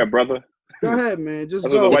 Go ahead, brother. Go ahead, man. Just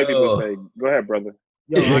That's go. What the white people say. Go ahead, brother.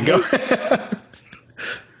 Go.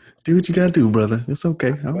 Do what you gotta do, brother. It's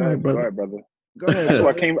okay. All right, brother. All right, brother. Go ahead.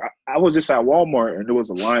 So I was just at Walmart and there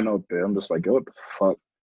was a line out there. I'm just like, what the fuck?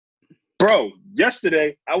 Bro,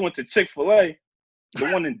 yesterday I went to Chick-fil-A,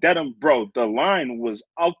 the one in Dedham, bro. The line was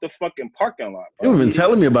out the fucking parking lot. Bro. You've been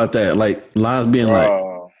telling me about that, like lines being like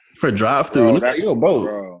for drive-through.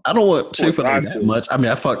 Bro, I don't want Chick-fil-A that much. I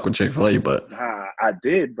mean, I fuck with Chick-fil-A, but I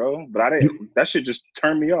did, bro. But I didn't. That shit just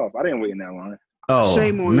turned me off. I didn't wait in that line. Oh,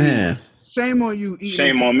 shame on man. You. Shame on you.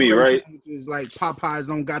 Shame on me, right? Like Popeyes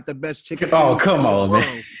don't got the best chicken. Oh, come on,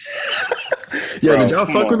 man. Yo, did y'all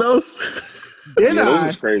fuck with those? Did I? That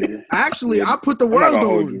was crazy. Actually, I put the world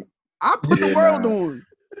on. I put the world on.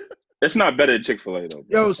 It's not better than Chick-fil-A though.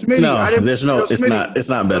 Yo, Smitty. No, there's no. It's not. It's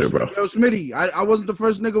not better, bro. Yo, Smitty. I wasn't the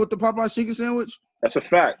first nigga with the Popeyes chicken sandwich. That's a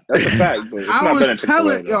fact. But it's not better than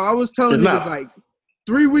Chick-fil-A. I was telling niggas like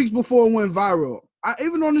 3 weeks before it went viral.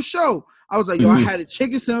 Even on the show, I was like, yo, I had a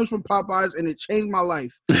chicken sandwich from Popeyes and it changed my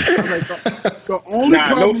life. I was like, the only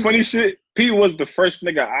problem. No funny shit. P was the first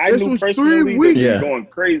nigga I knew personally. 3 weeks. Yeah. Going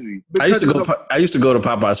crazy. I used to go to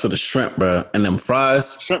Popeyes for the shrimp, bro, and them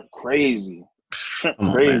fries. Shrimp crazy.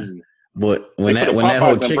 Man. But when that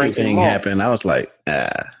whole chicken thing happened, I was like,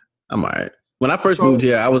 I'm all right. When I first moved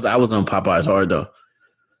here, I was on Popeyes hard though.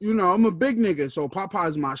 You know, I'm a big nigga, so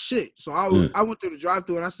Popeyes my shit. So I went through the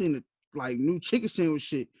drive-thru and I seen the like new chicken sandwich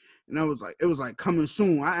shit, and it was like coming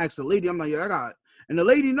soon. I asked the lady, I'm like, yo, I got. And the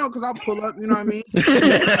lady know because I'll pull up, you know what I mean?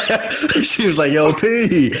 She was like, yo,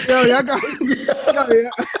 P. Yo, I got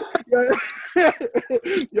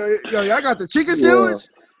I got the chicken sandwich.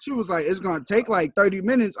 She was like, it's gonna take like 30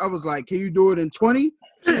 minutes. I was like, can you do it in 20?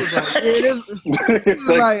 She was like, yeah, it is. She was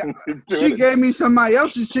like, she gave me somebody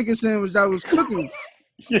else's chicken sandwich that was cooking.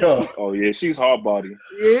 Yo. Oh yeah, she's hard body.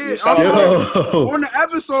 Yeah. On the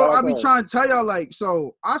episode, I be trying to tell y'all like,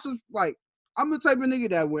 so I'm the type of nigga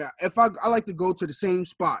that where if I like to go to the same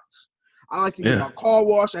spots. I like to get my car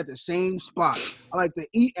washed at the same spot. I like to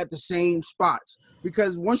eat at the same spots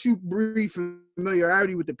because once you breed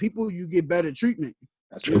familiarity with the people, you get better treatment.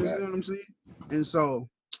 That's true. You know what I'm saying? And so,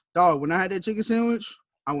 dog, when I had that chicken sandwich,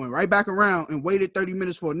 I went right back around and waited 30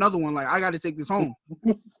 minutes for another one. Like, I got to take this home.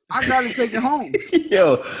 I got to take it home.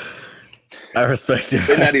 Yo, I respect it.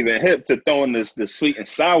 They're not even hip to throwing the sweet and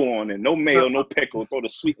sour on it. No mayo, no pickle. Throw the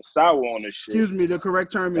sweet and sour on this shit. Excuse me, the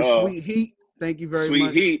correct term is sweet heat. Thank you very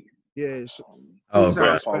much. Sweet heat. Yes. Oh,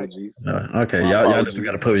 bro. Apologies. Okay, y'all just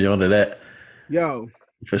got to put you onto that. Yo,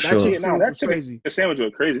 for sure. That crazy. The sandwich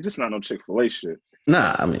was crazy. Just not no Chick-fil-A shit.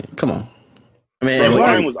 Nah, I mean, come on. I mean, the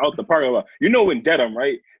line was out the parking lot. You know, in Dedham,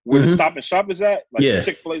 right, where the Stop and Shop is at, like the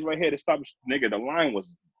Chick-fil-A's right here. The Stop and Nigga, the line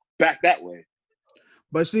was back that way.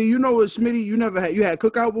 But see, you know what, Smitty? You had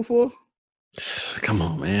Cookout before? Come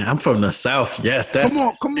on, man. I'm from the South. Yes, that's.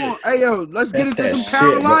 Come on. Hey, yo, let's get into some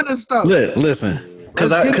Carolina stuff. Listen,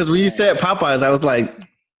 because when you said Popeyes, I was like,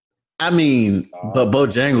 I mean, but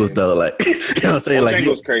Bojangles though, like, you know what I'm saying?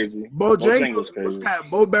 Bojangles crazy. Bojangles crazy. What's that?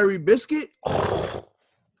 Bowberry biscuit?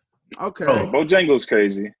 Okay. Oh, Bojangles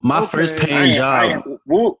crazy. My first paying job.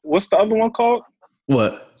 What's the other one called?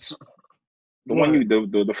 What? The one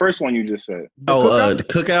the first one you just said. The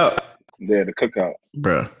Cookout. Yeah, the Cookout.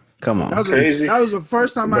 Bruh, come on. Crazy. That was the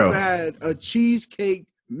first time I ever had a cheesecake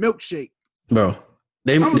milkshake. Bro,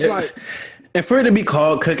 I was like, and for it to be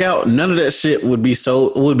called Cookout, none of that shit would be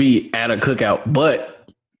at a cookout, but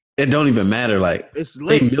it don't even matter. Like, it's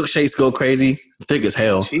lit. Milkshakes go crazy, thick as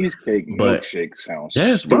hell. Cheesecake milkshake sounds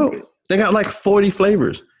stupid. Bro. They got like 40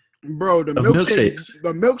 flavors. Bro, the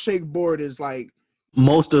milkshake board is like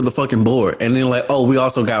most of the fucking board. And then like, oh, we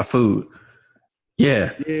also got food.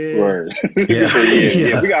 Yeah. Word.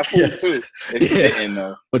 Yeah. We got food too.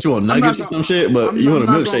 But you want nuggets or some shit? But you want a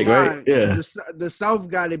milkshake, right? Yeah. The South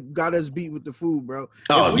got us beat with the food, bro.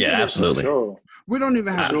 Oh yeah, absolutely. We don't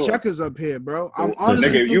even have Checkers up here, bro. I'm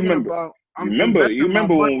honestly you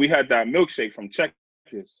remember when we had that milkshake from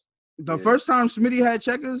Checkers? The first time Smitty had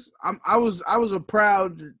Checkers, I was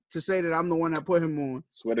proud to say that I'm the one that put him on.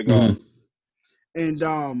 Swear to God. And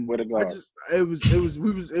it was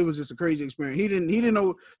just a crazy experience. He didn't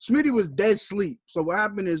know Smitty was dead sleep. So what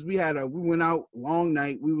happened is we went out long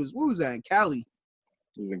night. What was that in Cali?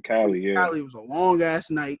 It was in Cali, yeah. Cali was a long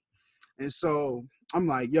ass night. And so I'm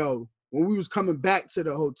like, yo, when we was coming back to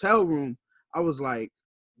the hotel room, I was like,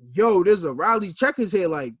 yo, there's a Riley's Checkers here.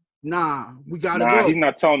 Like, nah, we gotta go. He's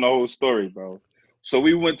not telling the whole story, bro. So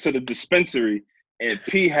we went to the dispensary and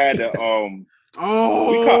P had a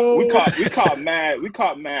we caught mad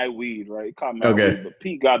weed, right? We caught mad weed, but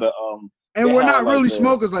Pete got a and we're not really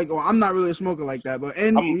smokers like I'm not really a smoker like that, but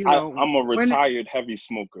I'm a retired heavy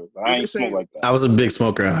smoker. But I ain't smoke like that. I was a big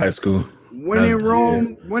smoker in high school. When in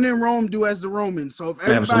Rome, do as the Romans. So if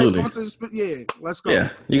everybody wants to let's go. Yeah,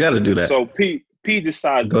 you got to do that. So P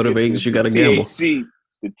decides go to Vegas. You got to gamble.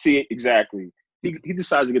 Exactly. He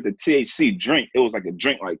decides to get the THC drink. It was like a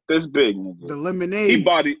drink like this big. Nigga. The lemonade. He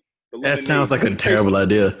bought it. That sounds like a terrible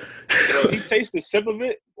idea. He tasted a sip of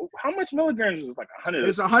it. How much milligrams is it? Like 100?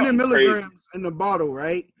 It's 100 milligrams in the bottle,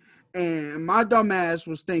 right? And my dumb ass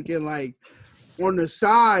was thinking like on the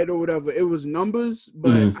side or whatever, it was numbers,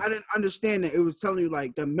 but I didn't understand that it was telling you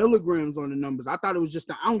like the milligrams on the numbers. I thought it was just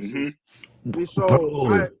the ounces. And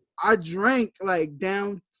so I drank like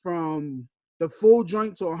down from the full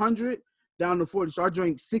joint to 100 down to 40. So I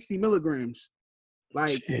drank 60 milligrams.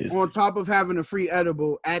 Like on top of having a free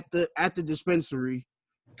edible at the dispensary.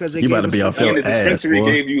 Because you about to be off your the ass, dispensary boy.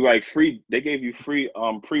 gave you like free. They gave you free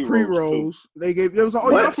pre-rolls. They gave. It was like,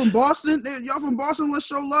 y'all from Boston? Y'all from Boston? Let's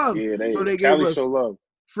show love. Yeah, so they Cali gave us show love.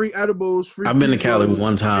 Free edibles. Free. I've been to Cali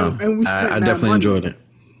one time, and we spent I definitely enjoyed it.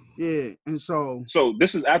 Yeah, and so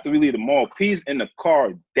this is after we leave the mall. P's in the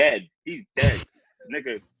car, dead. He's dead,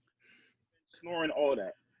 nigga, snoring all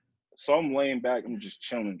that. So I'm laying back. I'm just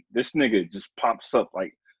chilling. This nigga just pops up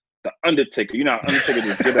like the Undertaker. You know how Undertaker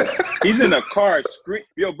just get up. He's in the car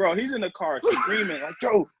he's in the car screaming like,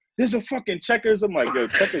 yo, there's a fucking Checkers. I'm like, yo,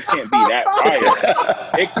 Checkers can't be that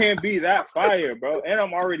fire. It can't be that fire, bro. And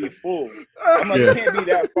I'm already full. I'm like, it can't be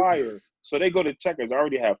that fire. So they go to Checkers. I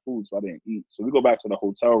already have food, so I didn't eat. So we go back to the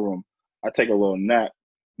hotel room. I take a little nap.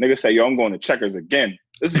 Nigga say, yo, I'm going to Checkers again.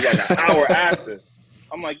 This is like an hour after.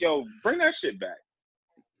 I'm like, yo, bring that shit back.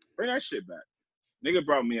 Nigga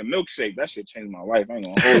brought me a milkshake. That shit changed my life. I ain't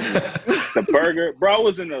gonna hold you. The burger. Bro, I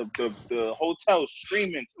was in the hotel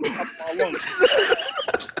screaming to the top of my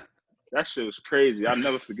lungs. That shit was crazy. I'll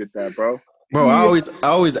never forget that, bro. Bro, I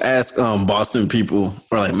always ask Boston people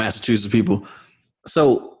or like Massachusetts people.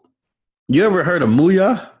 So, you ever heard of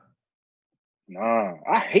Mooyah? Nah,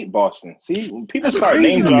 I hate Boston. See, when people start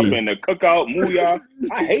name dropping the Cookout, Mooyah,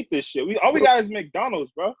 I hate this shit. All we got is McDonald's,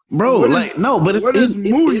 bro. Bro, but it's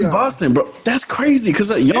in Boston, bro. That's crazy because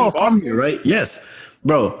y'all from here, right? Yes,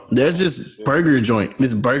 bro. There's this burger joint,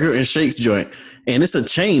 this burger and shakes joint, and it's a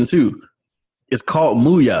chain too. It's called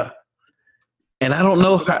Mooyah, and I don't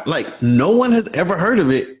know how. Like, no one has ever heard of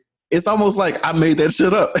it. It's almost like I made that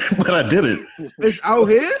shit up, but I didn't. It's out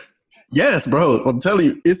here. Yes, bro. I'm telling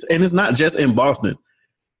you, it's not just in Boston.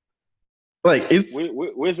 Like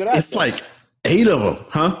where's it at? It's like 8 of them,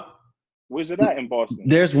 huh? Where's it at in Boston?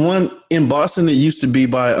 There's one in Boston that used to be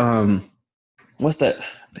by what's that?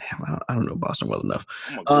 Damn, I don't know Boston well enough.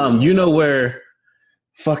 You know where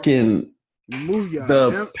fucking Mooyah,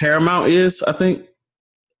 the Paramount is? I think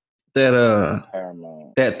that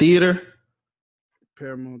Paramount. That theater.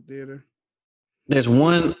 Paramount Theater. There's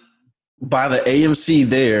one by the AMC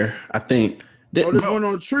there, I think. There's one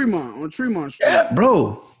on Tremont Street. Yeah,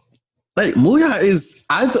 bro. Like Mooyah is,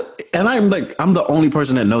 I'm the only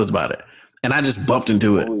person that knows about it, and I just bumped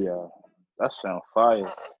into it. Mooyah, that sounds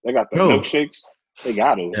fire. They got the milkshakes. They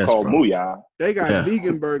got it. It's called Mooyah. They got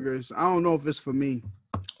vegan burgers. I don't know if it's for me,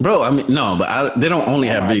 bro. I mean, no, but they don't only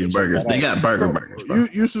have vegan burgers. They got burgers. Bro.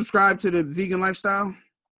 You subscribe to the vegan lifestyle?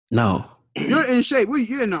 No. You're in shape.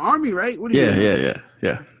 You're in the army, right? What are you?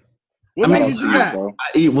 Yeah. What made you do that?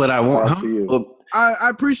 I eat what I want. Huh? I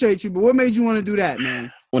appreciate you, but what made you want to do that,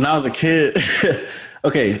 man? When I was a kid,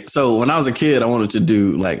 okay, so when I was a kid, I wanted to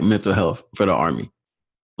do like mental health for the army.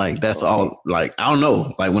 Like that's all. Like I don't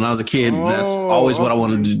know. Like when I was a kid, that's always what I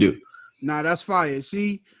wanted to do. Nah, that's fire.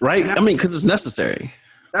 See, right? I mean, because it's necessary.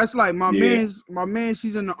 That's like my man's.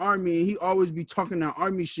 He's in the army, and he always be talking that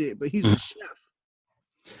army shit, but he's a chef.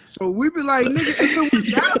 So we be like, nigga, if it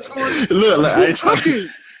was that toy, look, like, I ain't cooking.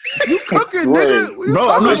 You cooking, nigga? Bro,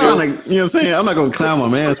 I'm not trying to, you know what I'm saying? I'm not going to clown my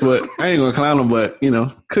mans, but I ain't going to clown him, but, you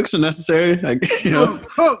know, cooks are necessary. Like, you know.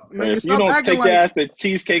 Cook, nigga. If you don't take your ass to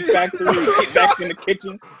Cheesecake Factory and get back in the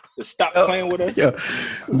kitchen to stop playing with us. Yeah.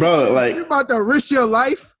 Bro, like. You about to risk your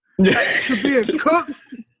life to be a cook?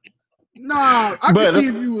 Nah, I can see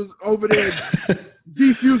if you was over there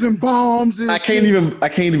defusing bombs and I can't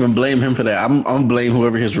even blame him for that. I'm blame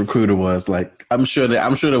whoever his recruiter was. Like, I'm sure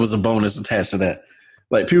there was a bonus attached to that.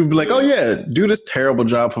 Like people be like, oh yeah, do this terrible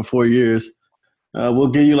job for 4 years. We'll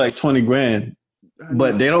give you like 20 grand.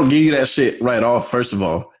 But they don't give you that shit right off, first of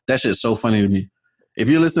all. That shit's so funny to me. If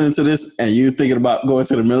you're listening to this and you're thinking about going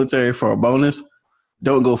to the military for a bonus,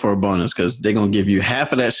 don't go for a bonus because they're going to give you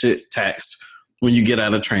half of that shit taxed when you get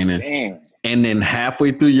out of training. Damn. And then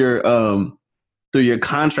halfway through your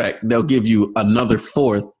contract, they'll give you another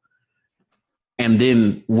fourth. And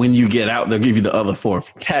then when you get out, they'll give you the other fourth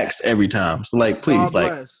taxed every time. So like, please,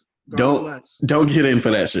 don't get in for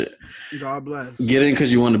that shit. God bless. Get in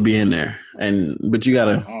because you want to be in there, but you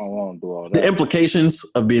gotta. I don't want to do all that. The implications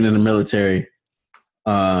of being in the military,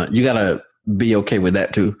 you gotta be okay with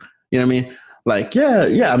that too. You know what I mean? Like,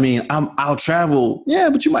 yeah. I mean, I'll travel. Yeah,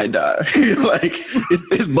 but you might die. Like,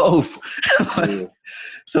 it's both. Like,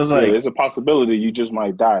 so it's like there's a possibility you just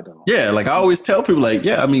might die though. Yeah, like I always tell people, like,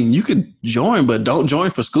 yeah, I mean, you could join, but don't join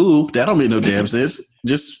for school. That don't make no damn sense.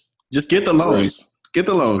 Just get the loans. Get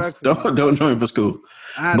the loans. Don't join for school.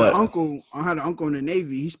 I had an uncle in the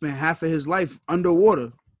Navy. He spent half of his life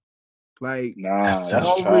underwater. Like, that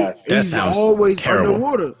sounds always terrible.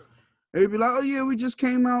 underwater. They'd be like, "Oh yeah, we just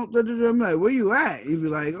came out." I'm like, "Where you at?" He'd be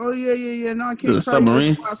like, "Oh yeah. No, I can't the tell you.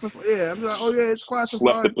 submarine? It's classified." Yeah, I'm like, "Oh yeah, it's classified."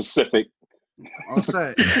 Slept the Pacific. All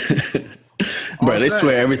set. Bro, they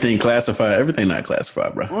swear everything classified. Everything not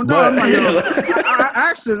classified, bro. Oh, no, I'm like, yo, I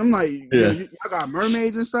asked him, I'm like, yeah, I got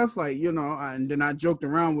mermaids and stuff, like, and then I joked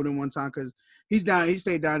around with him one time because he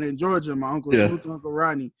stayed down in Georgia, my uncle, Uncle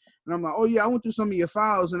Rodney. And I'm like, oh yeah, I went through some of your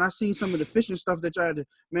files and I seen some of the fishing stuff that y'all had to,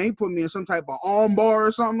 man, he put me in some type of arm bar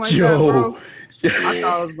or something like that, bro. I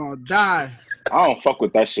thought I was gonna die. I don't fuck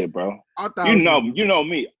with that shit, bro. You know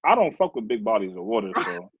me. I don't fuck with big bodies of water,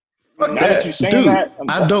 so. Now that you saying that,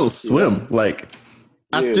 I don't swim. Like,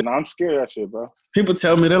 I'm scared of that shit, bro. People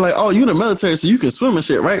tell me, they're like, "Oh, you in the military, so you can swim and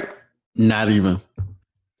shit, right?" Not even.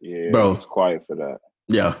 Yeah, bro. It's quiet for that.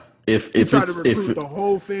 Yeah. If try to recruit the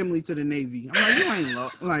whole family to the Navy, I'm like, you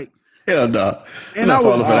ain't like. Hell no. And I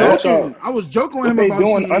was joking with him about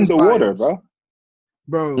doing underwater, bro.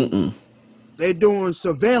 Mm-mm. They're doing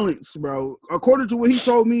surveillance, bro. According to what he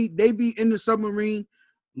told me, they be in the submarine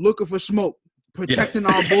looking for smoke, protecting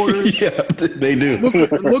our borders. Yeah, they do. Looking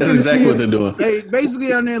That's exactly what they're doing. They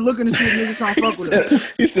basically out there looking to see if niggas trying to fuck with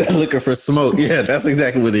us. He said looking for smoke. Yeah, that's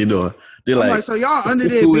exactly what they're doing. They're like, so y'all under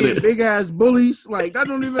there being big ass bullies? Like, that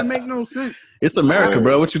don't even make no sense. It's America,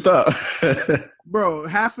 bro. What you thought? Bro,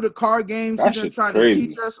 half of the card games he done tried to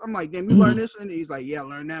teach us. I'm like, damn, you learn this? And he's like, yeah, I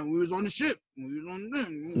learned that when we was on the ship.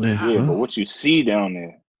 Yeah, but what you see down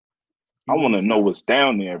there, I want to know what's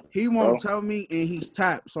down there. He won't tell me, and he's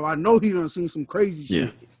tapped, so I know he done seen some crazy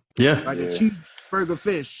shit. Yeah. Like a cheeseburger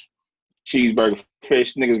fish. Cheeseburger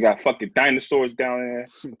fish. Niggas got fucking dinosaurs down there.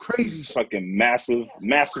 Some crazy shit. Fucking massive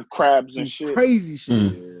crabs and shit. Crazy shit.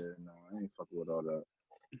 Yeah, no, I ain't fucking with all that.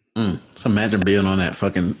 So imagine being on that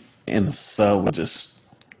fucking in the sub with just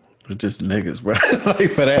niggas, bro.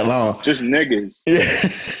 Like for that long. Just niggas. Yeah.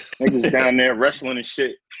 Niggas down there wrestling and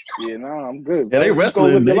shit. Yeah, nah, I'm good. Yeah, they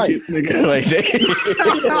wrestling naked, nigga. Like they.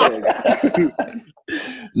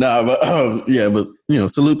 Nah, but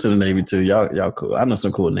salute to the Navy too. Y'all cool. I know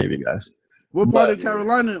some cool Navy guys. What part of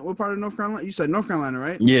Carolina? What part of North Carolina? You said North Carolina,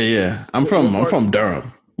 right? Yeah. I'm from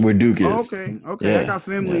Durham, where Duke is. Oh, okay. Yeah. I got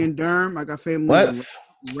family in Durham. I got family in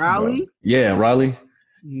Raleigh. Bro. Yeah, Raleigh.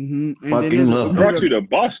 Mm-hmm. And fucking then love. Brought you to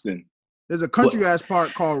Boston. There's a country ass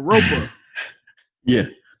part called Roper. Yeah.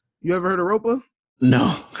 You ever heard of Roper?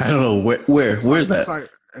 No, I don't know where's that? It's like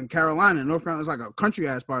in Carolina, North Carolina. It's like a country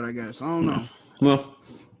ass part, I guess. I don't know. Well,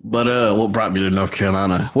 but what brought me to North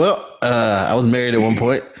Carolina? Well, I was married at one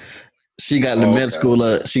point. She got into med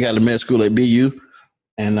school. She got into med school at BU,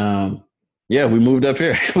 and we moved up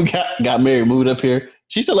here. We got married, moved up here.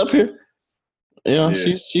 She's still up here. Yeah,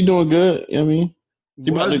 she doing good. You know what I mean,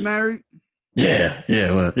 she was married. Yeah.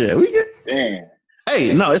 Well, yeah, we get. Damn.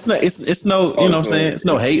 Hey, no, it's not. It's no. You know what I'm saying? It's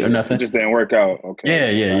no hate or nothing. It just didn't work out.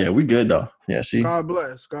 Okay. Yeah. We good though. Yeah, she. God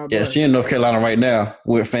bless. Yeah, she in North Carolina right now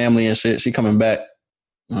with family and shit. She coming back.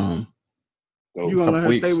 You gonna let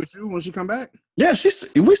her stay with you when she come back? Yeah,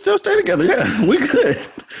 we still stay together. Yeah, we good.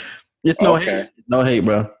 It's no hate. It's no hate,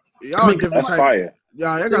 bro. Y'all different type. Fire.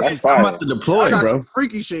 Yeah, I got some. I'm about to deploy, I got bro. some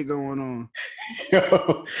freaky shit going on.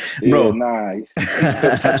 Bro, nah, he's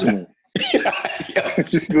still touching it.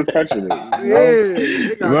 Just still touching it.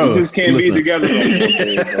 Yeah, bro, you just can't be together.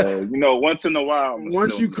 You know, once in a while.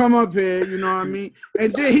 Once you come up here, you know what I mean,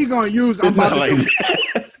 and then he gonna use. I'm about to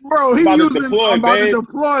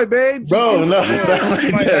deploy, babe. Bro, no,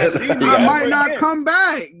 I might not come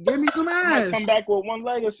back. Give me some ass. Come back with one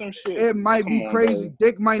leg or some shit. It might be crazy. Baby.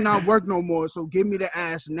 Dick might not work no more, so give me the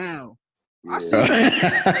ass now. I see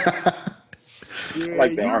that. I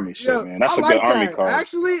like the army shit, man. That's a good army card.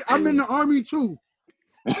 Actually, I'm in the army too.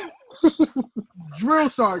 Drill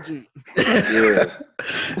sergeant. Yeah.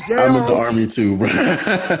 I'm in the army too, bro.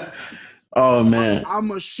 Oh man.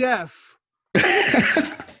 I'm a chef.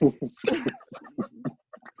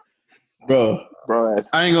 Bro,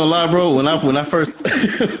 I ain't gonna lie, bro. When I first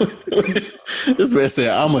this man said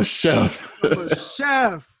I'm a chef. I'm a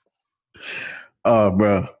chef. Oh,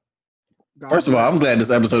 bro. First of all, I'm glad this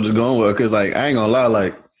episode is going well because, like, I ain't gonna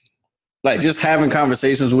lie, like just having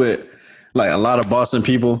conversations with like a lot of Boston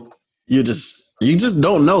people, you just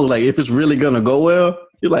don't know like if it's really gonna go well.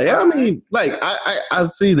 You're like, I mean, like I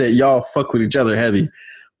see that y'all fuck with each other heavy,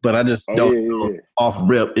 but I just don't know off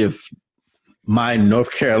rip if my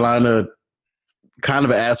North Carolina kind of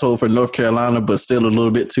an asshole for North Carolina, but still a little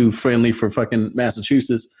bit too friendly for fucking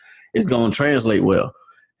Massachusetts is gonna translate well,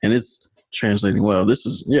 and it's translating well. This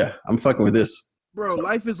is I'm fucking with this, bro. So,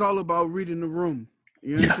 life is all about reading the room.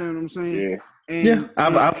 You understand what I'm saying? Yeah.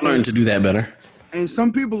 I've learned to do that better. And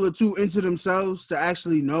some people are too into themselves to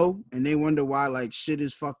actually know, and they wonder why like shit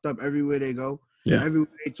is fucked up everywhere they go. Yeah. Everywhere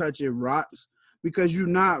they touch, it rots because you're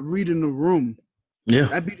not reading the room. Yeah.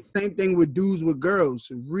 That'd be the same thing with dudes with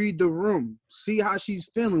girls. Read the room. See how she's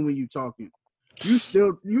feeling when you talking.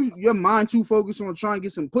 Your mind too focused on trying to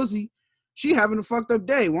get some pussy. She having a fucked up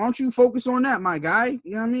day. Why don't you focus on that, my guy?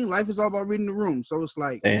 You know what I mean? Life is all about reading the room. So it's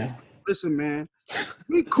like, damn. Listen, man,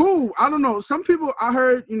 be cool. I don't know. Some people I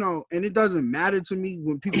heard, and it doesn't matter to me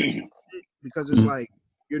when people say it because it's like,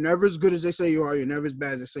 you're never as good as they say you are. You're never as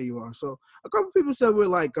bad as they say you are. So a couple people said we're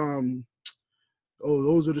like,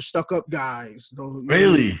 those are the stuck up guys. Those,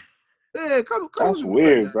 really? Yeah, a couple that's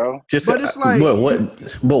weird, bro. But it's like,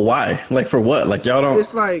 but why? Like for what? Like y'all don't.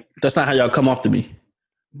 It's like that's not how y'all come off to me.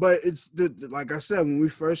 But it's like I said, when we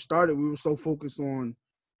first started, we were so focused on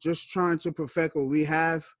just trying to perfect what we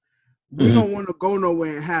have. We don't want to go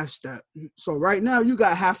nowhere in half step. So right now, you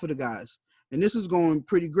got half of the guys, and this is going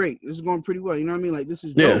pretty great. This is going pretty well. You know what I mean? Like this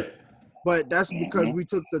is dope. But that's because we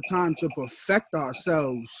took the time to perfect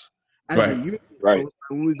ourselves as a unit. Right.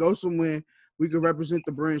 When we go somewhere, we can represent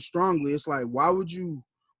the brand strongly. It's like, why would you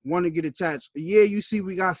want to get attached? Yeah, you see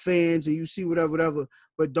we got fans and you see whatever,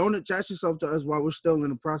 but don't attach yourself to us while we're still in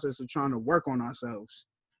the process of trying to work on ourselves.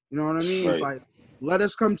 You know what I mean? Right. It's like, let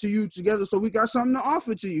us come to you together so we got something to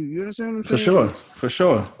offer to you. You understand what I'm saying? For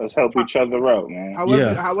sure. Let's help each other out, man.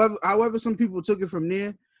 However, some people took it from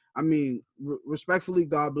there. I mean, respectfully,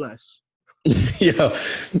 God bless. Yo,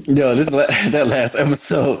 this that last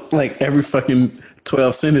episode, like every fucking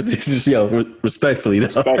 12 sentences, just respectfully.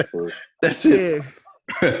 Respectfully. That's just.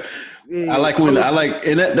 Yeah. I like,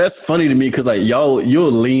 and that's funny to me because like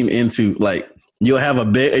you'll lean into like you'll have a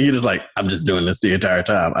bit and you're just like, I'm just doing this the entire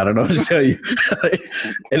time. I don't know what to tell you.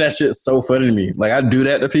 And that shit's so funny to me. Like I do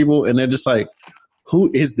that to people and they're just like, who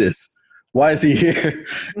is this? Why is he here?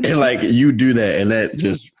 And like you do that and that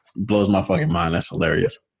just blows my fucking mind. That's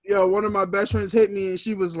hilarious. Yo, one of my best friends hit me and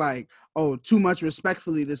she was like, oh, too much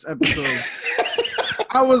respectfully this episode.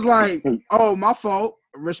 I was like, oh, my fault.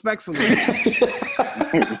 Respectfully.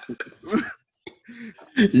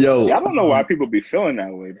 Yo. I don't know why people be feeling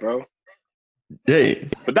that way, bro. Hey.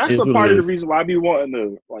 But that's a part of the reason why I be wanting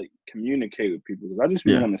to like communicate with people. Because I just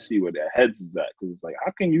be wanting to see where their heads is at. Because it's like,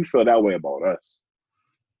 how can you feel that way about us?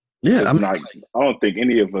 Yeah. I don't think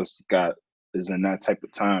any of us is in that type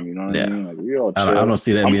of time, you know what I mean? Like we all chill. I don't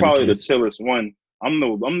see that. I'm probably the chillest one. I'm the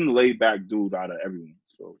laid back dude out of everyone.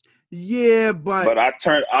 So yeah, but I'll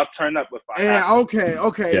turn up if I have to.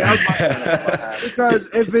 Okay. Yeah. Because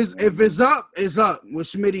if it's up, it's up with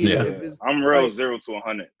Smitty. Yeah. I'm real 0 to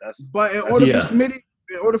 100. But in order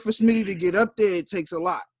for Smitty to get up there, it takes a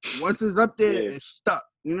lot. Once it's up there, it's stuck.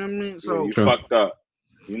 You know what I mean? So you fucked up.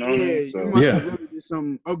 You know what I mean? So, you must have really did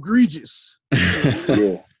something egregious.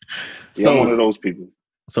 So I'm one of those people.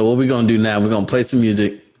 So what we're gonna do now? We're gonna play some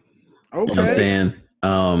music. Okay. You know what I'm saying?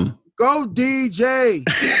 Go DJ.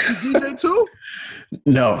 You DJ too?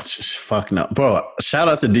 No, fuck no, bro. Shout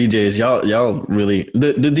out to DJs. Y'all really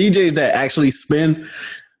the DJs that actually spin.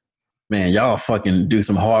 Man, y'all fucking do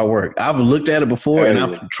some hard work. I've looked at it before and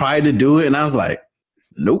I've tried to do it, and I was like,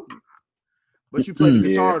 nope. But you play the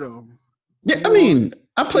guitar though. Yeah, I mean,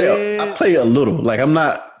 I play a little. Like I'm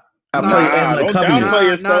not. I play as an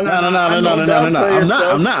accompaniment. No.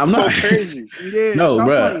 I'm not. Crazy. No,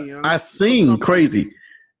 bro. I sing crazy.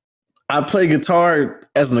 I play guitar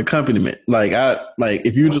as an accompaniment. Like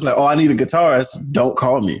if you're just like, oh, I need a guitarist, don't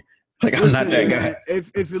call me. Like I'm not that guy.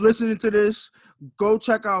 If you're listening to this, go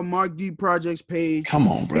check out Mark D Projects page. Come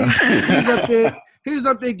on, bro. He's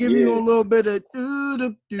up there giving you a little bit of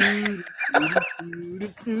in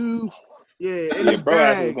his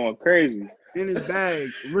bag. Going crazy. In his bag.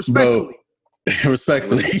 Respectfully.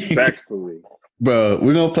 Respectfully. Bro,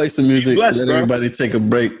 we're going to play some music. Let everybody take a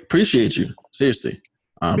break. Appreciate you. Seriously.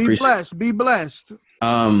 Be blessed.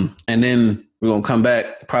 And then we're going to come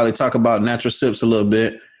back, probably talk about Natural Sips a little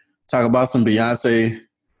bit. Talk about some Beyonce,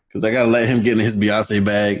 because I got to let him get in his Beyonce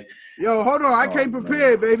bag. Yo, hold on. I came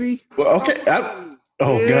prepared, baby. Well, okay. God.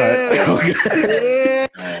 Yeah.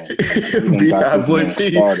 Beehive Boy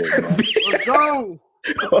P. Let's go.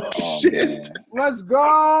 Oh, shit. Let's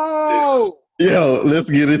go. Yo, let's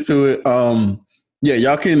get into it.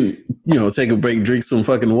 Y'all can, take a break, drink some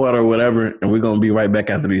fucking water or whatever, and we're going to be right back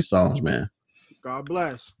after these songs, man. God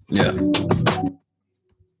bless. Yeah.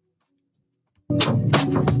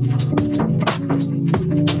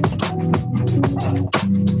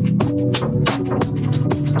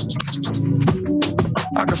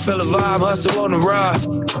 I can feel a vibe, hustle on the ride.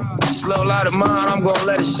 Slow light of mine, I'm gonna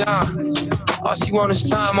let it shine. All she want is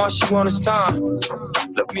time, all she want is time.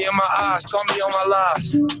 Look me in my eyes, call me on my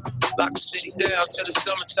lies. Lock the city down till the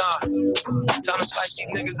summertime. Time to slice these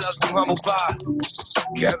niggas up some humble pie.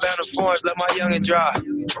 Caravan of foreigns, let my youngin' drive.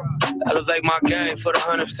 Elevate my game for the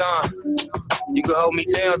 100th time. You can hold me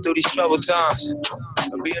down through these troubled times.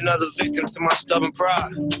 I'll be another victim to my stubborn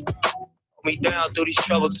pride. Hold me down through these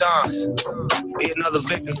troubled times. Be another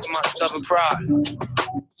victim to my stubborn pride.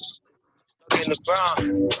 Stuck in the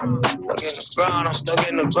ground. Stuck in the ground, I'm stuck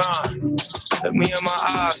in the ground. Look me in my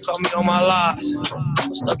eyes, call me on my lies.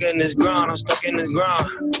 I'm stuck in this ground, I'm stuck in this ground.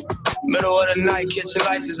 Middle of the night, kitchen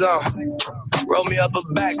lights is on. Roll me up a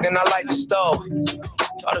back, then I light the stove.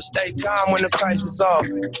 Try to stay calm when the crisis is on.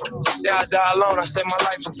 Say I die alone, I set my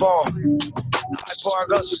life upon. I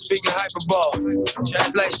park us for speaking hyperbole.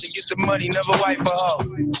 Translation, get the money, never wife a hoe.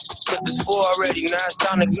 Clip is full already, now it's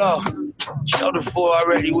time to go. Show the full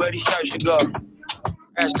already, where these shirts should go.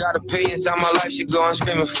 Ash got opinions how my life should go. I'm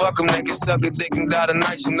screaming, fuck them, they can suck a dick and die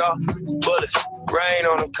tonight, you know. Bullets, rain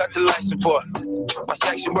on them, cut the light support. My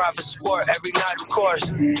section ride for sport, every night of course.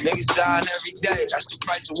 Niggas dying every day, that's the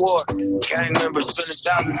price of war. Gang members spend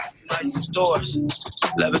 1,000 nights in stores.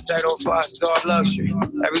 Levitate on 5-star luxury.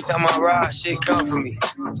 Every time I ride, shit come for me.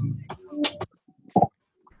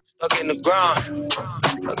 Stuck in the ground,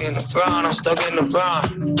 stuck in the ground, I'm stuck in the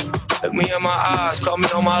ground. Look me in my eyes, call me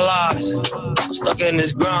on my lies. I'm stuck in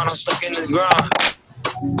this ground, I'm stuck in this ground.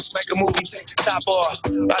 Make a movie, take the top off.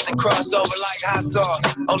 About to cross over like hot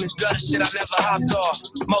sauce. On this gutter shit, I never hopped off.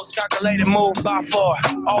 Most calculated move by far.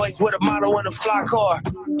 Always with a model in a fly car.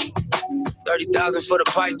 30,000 for the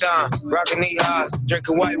python. Rockin' knee highs,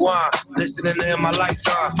 drinking white wine. Listening to in my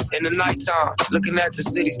lifetime. In the nighttime, looking at the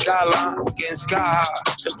city skyline. Getting sky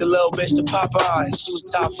high. Took the little bitch to Popeye. She was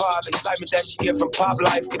top 5. Excitement that she get from pop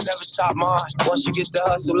life could never top mine. Once you get the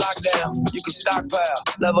hustle locked down, you can stockpile.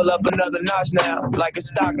 Level up another notch now, like a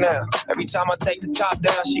stock now. Every time I take the top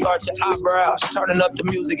down, she arch her eyebrows. Turning up the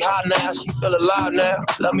music high now, she feel alive now.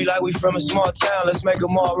 Love me like we from a small town, let's make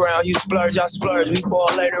them all round. You splurge, I splurge. We ball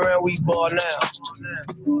later and we ball now.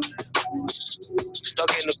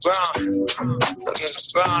 Stuck in the ground, stuck in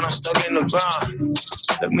the ground, I'm stuck in the ground.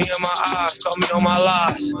 Look me in my eyes, call me on my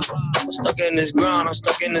lies. I'm stuck in this ground, I'm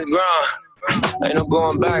stuck in this ground. Ain't no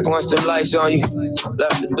going back once the lights on you.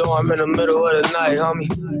 Left the dorm in the middle of the night, homie.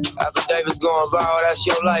 After David's going viral, that's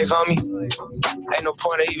your life, homie. Ain't no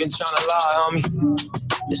point of even trying to lie, homie.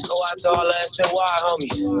 Just go out to all SNY, homie.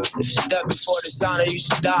 If you step before the sign, you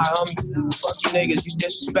should die, homie. Fuck you niggas, you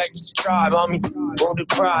disrespect the tribe, homie. Wounded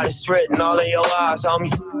pride, it's written all in your eyes,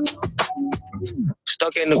 homie.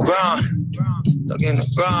 Stuck in the ground, stuck in the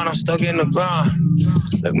ground, I'm stuck in the ground.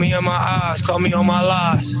 Look me in my eyes, call me on my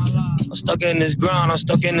lies. I'm stuck in this ground, I'm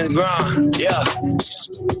stuck in this ground, yeah.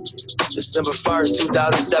 December 1st,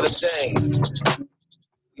 2017.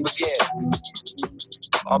 We begin.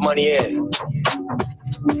 All money in.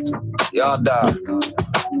 Y'all die.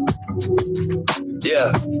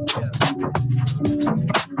 Yeah.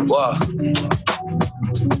 Whoa.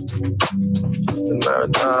 The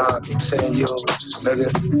marathon continues, nigga.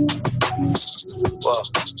 Whoa,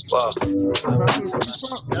 whoa.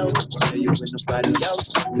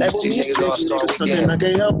 These niggas all start weekend. I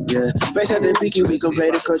can't help, yeah. Fresh out the picky, we gon'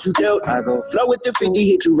 play the cause you dealt. I go flow with the 50,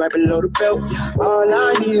 hit you right below the belt. All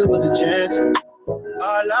I needed was a chance.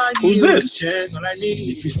 All I need is a chance. All I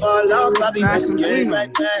need, if you fall off, I'll be back again. I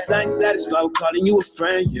ain't satisfied with calling you a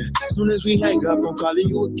friend, yeah. As soon as we hang up, I'm calling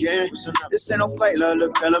you again. This ain't no fight, love,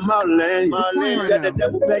 look, girl, I'm all in. Got that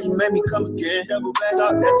double back, you made me come again. Double back,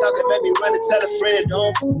 talk that talk, and made me run and tell a friend.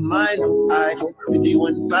 Don't fuck with mine, no. I go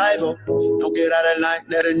 5150. Don't get out of line,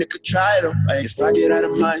 let a nigga try though. If I get out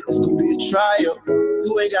of mine, it's gonna be a trial.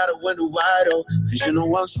 You ain't gotta wonder why though, cause you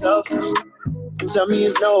know I'm selfish. Tell me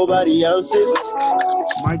it's nobody else's.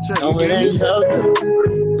 No, it ain't healthy.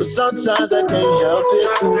 But sometimes I can't help it.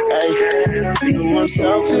 Hey, you know I'm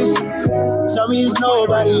selfish. Tell me it's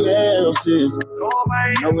nobody else's.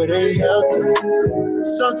 No, it ain't healthy.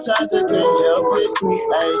 Sometimes I can't help it.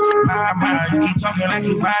 Hey, you keep talking like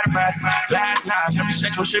you right about it. Last night, let me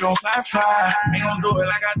set your shit on fire. Ain't gon' do it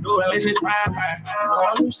like I do it, unless it's right.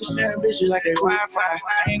 I'm used to sharing bitches like they Wi-Fi.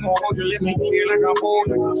 I ain't gon' hold you, let me get it like I'm hold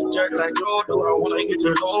you. Just like you do, I wanna get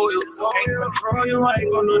to know you. Can't control you, I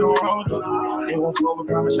ain't gon' do no wrong to you. They won't fuck with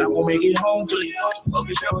promise, I'm gon' make it home to you.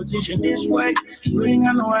 Focus your attention this way. You ain't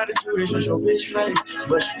got no attitude, it's just your bitch face.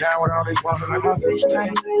 But you down with all this walking like my fish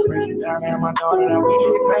tank. Break it down there, my daughter, now we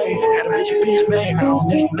get paid. Had a bitch a bitch, babe, I don't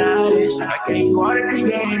make knowledge. I gave you all of this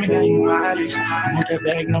game, and now you polish. I want that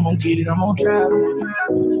bag, and I'm gon' get it, I'm gon' try it.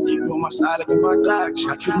 Keep you on my side, like in my Glock.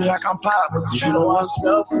 I treat me like I'm pop, but you know I'm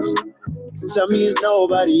selfish. Tell me it's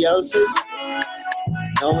nobody else's.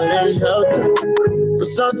 No, it ain't healthy. But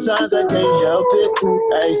sometimes I can't help it.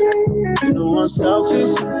 Hey, you know I'm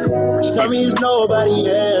selfish. Tell me it's nobody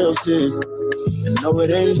else's. You know it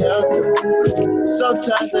ain't healthy.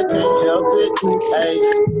 Sometimes I can't help it. Hey.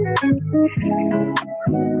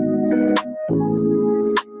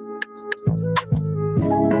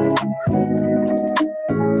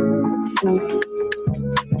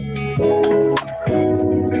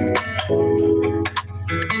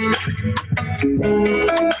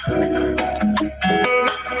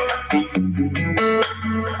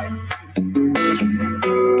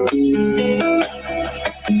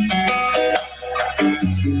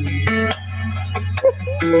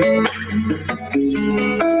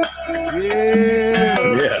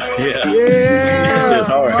 It's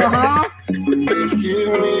hard. Give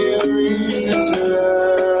me a reason to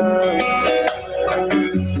love.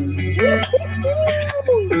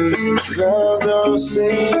 Love don't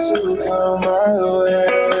seem to come my way.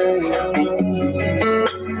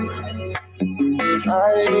 I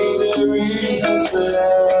need a reason to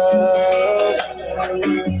love.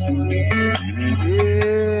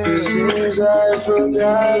 Seems I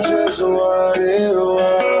forgot just what it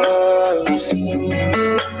was.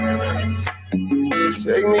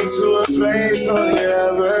 Take me to a place only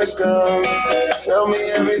lovers go. Tell me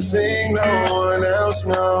everything no one else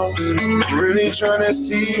knows. Really trying to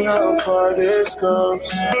see how far this goes.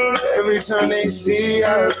 Every time they see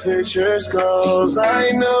our pictures goes,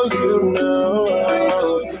 I know you know.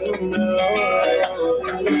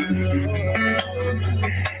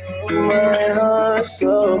 My heart's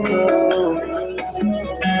so cold.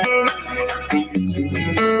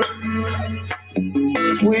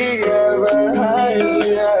 We have our highs, we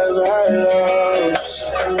have our lows.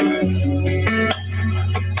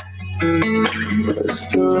 But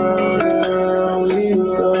still around we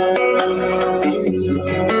go.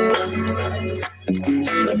 It's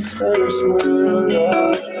the first real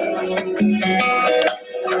love.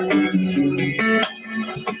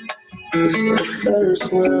 It's the first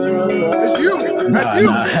real love. It's you. That's you.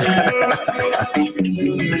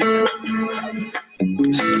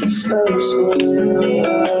 First real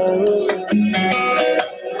love.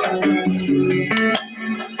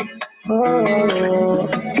 Oh,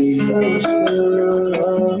 first real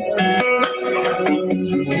love.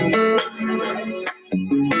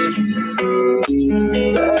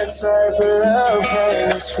 That type of love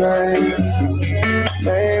can't explain.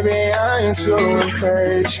 Maybe I'm too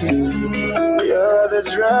impatient. You're the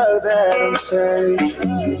drug that I'm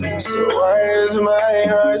taking. So why is my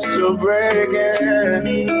heart still breaking?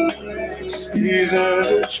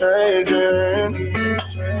 Seasons are changing.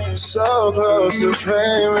 So close to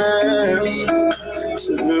famous.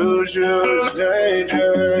 To lose you is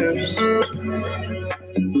dangerous.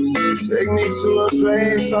 Take me to a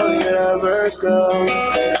place only lovers go.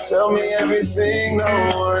 Tell me everything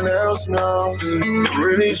no one else knows.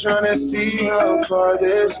 Really trying to see how far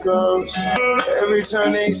this goes. Every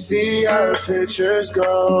time they see our pictures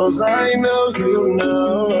goes, I know you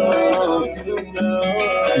know.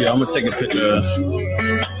 Yeah, I'm gonna take a picture of us.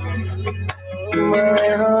 My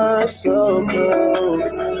heart's so cold.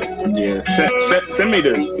 Yeah, send me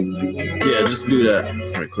this. Yeah, just do that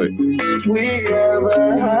right quick. We have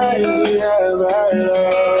our highs, we have our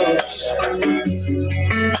lows.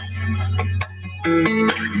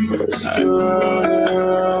 But still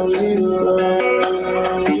around we go.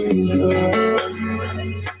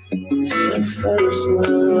 It's the first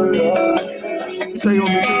real love. You say you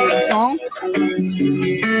want me to sing you the song?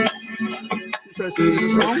 You say sing you the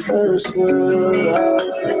song? First real love.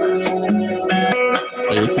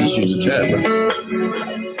 Oh, you can just use the chat, bro.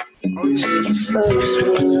 First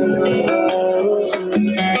real love.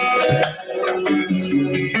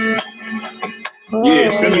 Yeah,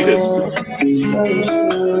 send me this. First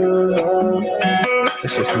real love.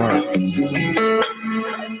 That's just smart.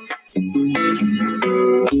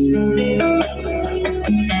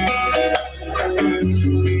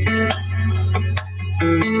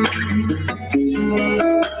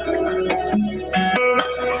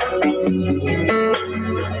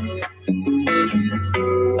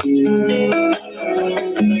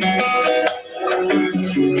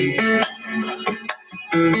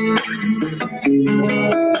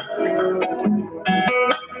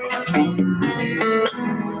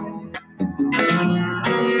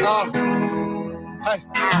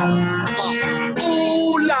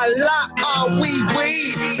 Ooh la la, ah wee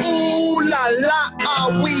wee. Ooh la la, ah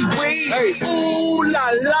wee wee. Ooh la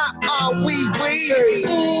la, ah wee wee.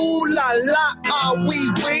 Ooh la la, ah wee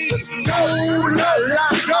wee. Ooh la la,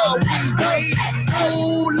 ah wee wee.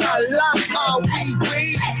 Ooh la la, ah wee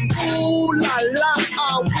wee. Ooh la la,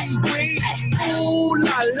 ah wee wee. Ooh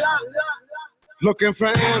la la. Looking for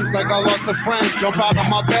M's like I lost a friend. Jump out of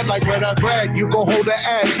my bed like where that bread. You go hold the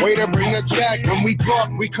egg. Waiter, bring the check. When we talk,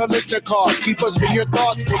 we collision cars. Keep us in your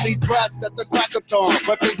thoughts. Fully dressed at the crack of dawn.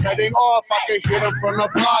 Weapons heading off. I can hear them from the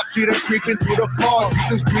block. See them creeping through the floors.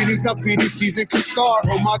 Season's greetings, got feeding season can start.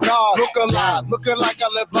 Oh my God. Look alive. Looking like I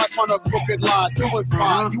live life on a crooked line. Doing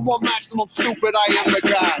fine. You want maximum stupid? I am the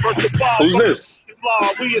guy. First of all, who's this?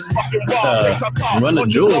 We is fucking raw. Run the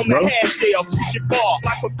jewels, bro. Switch your ball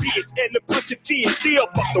like a bitch, and the pussy T is still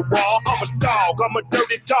fuck the raw. I'm a dog, I'm a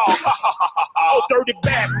dirty dog. Ha ha ha ha. Oh, dirty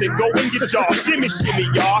bastard, go in your jaw. Shimmy, shimmy,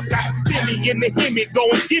 y'all. Got the simmy in the himmy, go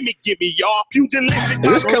and gimme, y'all. Pugilistic,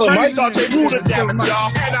 is this Killer Mike? Thought they ruled the damage,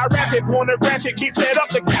 y'all. And I rap it on the ratchet, keep set up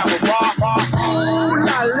the camera, Ooh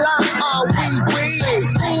la la, ah we.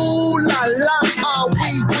 Ooh la la, ah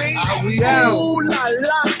we. Ooh la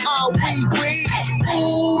la, ah we.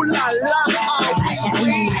 Ooh la la, ah we. Ooh la la, ah we.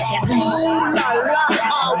 Ooh la la,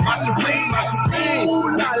 ah we.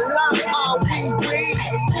 Ooh la la, ah we.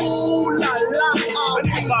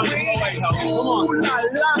 Ooh la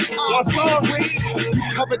la, ah we. You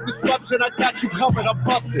covered disruption, I got you covered. I'm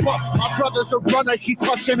busting. My brother's a runner, he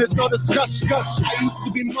crushing. It's no discussion. I used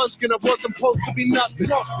to be muskin', I wasn't supposed to be nothing.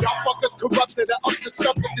 Y'all fuckers corrupted, I'm up to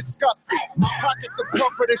something disgusting. My pockets are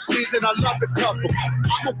plumper this season, I love the couple.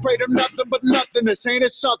 I'm afraid of nothing but nothingness, ain't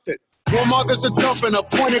it something? Warmongers are dumping, a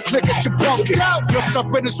point and click at your pumpkin. You're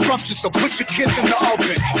suffering disruption, so put your kids in the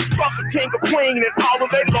oven. Fuck a king or queen and all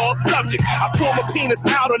of their lost subjects. I pull my penis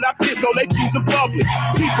out and I piss on they shoes in public.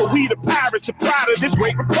 People, we the pirates, the pride of this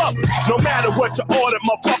great republic. No matter what you order,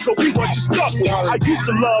 motherfucker, we want you stuck with. I used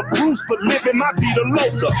to love Bruce, but living my vida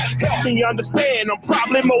loca. Help me understand, I'm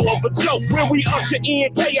probably more of a joke. When we usher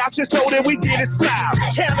in chaos, just know that we did it style.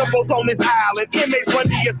 Cannibals on this island, inmates run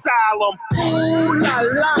the asylum. Ooh la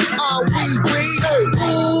la, ah we.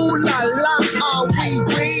 Ooh la la, ah we.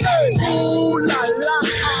 Ooh la la,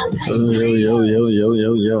 ah we. Yo.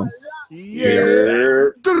 Yeah.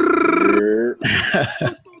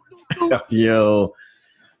 Yo,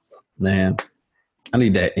 man, I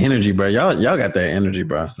need that energy, bro. Y'all got that energy,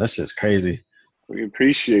 bro. That's just crazy. We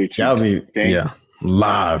appreciate you. Y'all be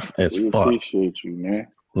live as fuck. We appreciate you, man.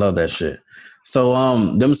 Love that shit. So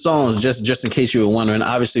them songs, just in case you were wondering,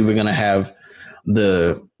 obviously we're gonna have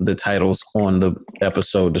the titles on the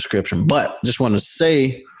episode description, but just want to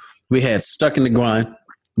say we had Stuck in the Grind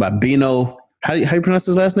by Bino. How you pronounce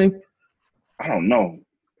his last name? I don't know.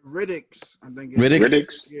 Riddix, I think.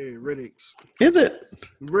 Riddix? Yeah, Riddix. Is it?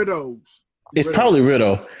 Riddos. It's probably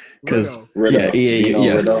Riddo. Because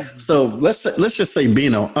yeah. So let's just say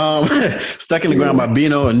Bino. Stuck in the Ground by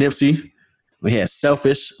Bino and Nipsey. We had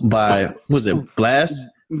Selfish by what was it? Blast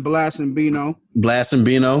and Bino. Blast and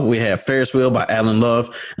Bino. We had Ferris Wheel by Alan Love,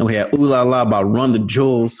 and we had Ooh La La by Run the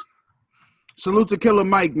Jewels. Salute to Killer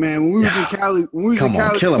Mike, man. When we was in Cali,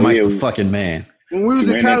 Killer Mike's the fucking man. When we was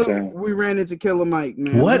in Cali, we ran into Killer Mike,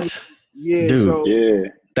 man. What?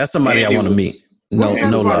 Dude, that's somebody I want to meet. No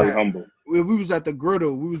love. Humble. We was at the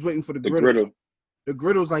Griddle. We was waiting for the Griddle. The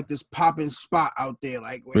Griddle's like this popping spot out there,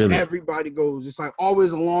 like where everybody goes. It's like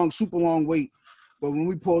always a super long wait. But when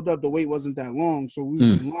we pulled up, the wait wasn't that long, so we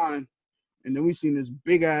was in line, and then we seen this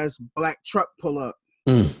big ass black truck pull up,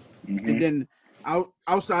 and then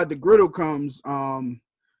outside the Griddle comes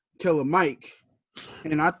Killer Mike,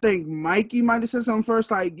 and I think Mikey might have said something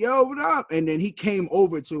first, like "Yo, what up?" And then he came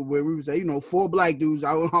over to where we was at, 4 black dudes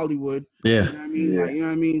out in Hollywood. Yeah, you know what I mean, like, you know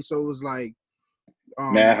what I mean. So it was like.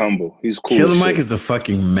 Mad humble. He's cool. Killer Mike is a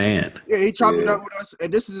fucking man. Yeah, he chopped it up with us.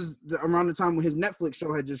 And this is around the time when his Netflix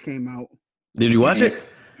show had just came out. Did you watch it?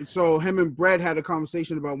 And so him and Brad had a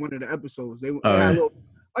conversation about one of the episodes. They had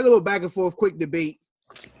a little back and forth, quick debate.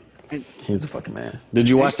 And he's a fucking man. Did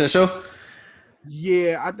you watch that show?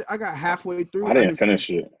 Yeah, I got halfway through. I didn't finish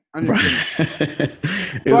it. I got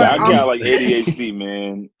like ADHD,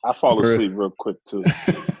 man. I fall asleep real quick too.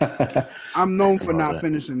 I'm known for not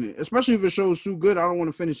finishing it, especially if it show's too good. I don't want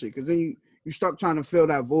to finish it because then you stuck trying to fill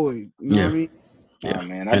that void. You know what I mean? Yeah,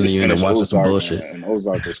 man. I just finished watching some bullshit, and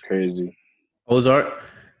Ozark was crazy. Ozark?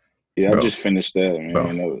 Yeah, bro. I just finished that, man.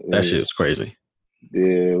 Bro, that shit was crazy.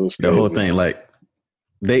 Yeah, it was crazy. The whole thing, like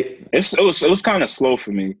it was kind of slow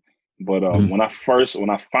for me, but when I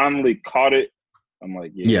finally caught it. I'm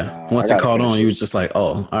like, once it caught on, you was just like,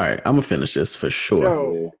 oh, all right, I'm gonna finish this for sure.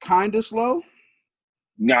 Yo, kind of slow.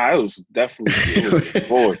 Nah, it was definitely.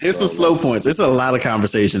 It's some slow points. It's a lot of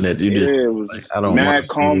conversation that you just. Yeah, it was like, I don't mad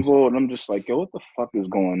convo, and I'm just like, yo, what the fuck is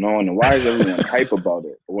going on, and why is everyone hype about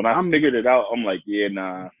it? But when I figured it out, I'm like,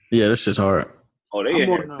 nah. Yeah, this shit's hard. Oh,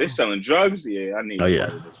 they selling drugs? Yeah, I need. Oh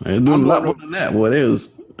yeah, they're doing a lot more than that. Boy, they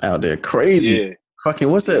was out there crazy. Yeah.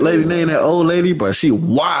 Fucking, what's that lady name? That old lady, but she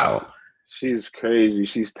wild. She's crazy.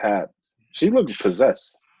 She's tapped. She looks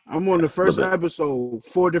possessed. I'm on the first episode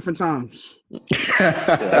 4 different times.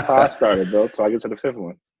 That's how I started, bro. So I get to the 5th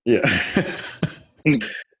one. Yeah.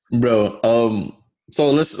 Bro, so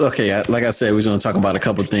like I said, we're going to talk about a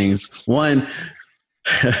couple things. One,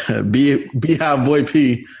 Beehive Boy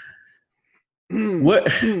P. What?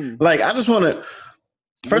 Like, I just want to,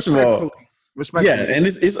 first of all, yeah, and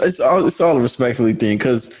it's all a respectfully thing,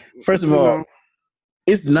 because first of all,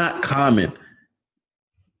 it's not common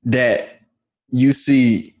that you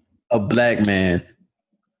see a black man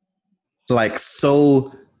like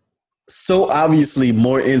so obviously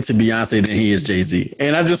more into Beyonce than he is Jay-Z.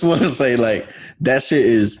 And I just want to say, like, that shit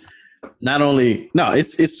is not only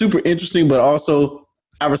it's super interesting, but also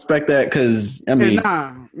I respect that, because I mean,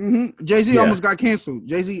 Jay-Z almost got canceled.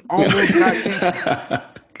 Jay-Z almost got canceled.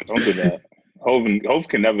 Don't do that. Hov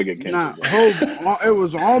can never get canceled. Nah, Hov, it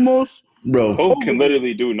was almost. Bro, Hov can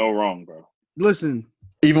literally do no wrong, bro. Listen,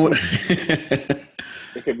 even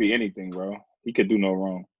it could be anything, bro. He could do no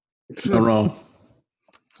wrong. No wrong.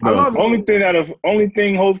 Only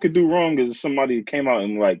thing Hov could do wrong is somebody came out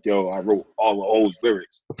and like, yo, I wrote all of Hov's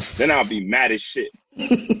lyrics. Then I'll be mad as shit.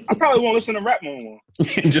 I probably won't listen to rap no more.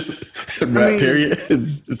 Just rap, period.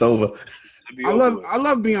 It's over. I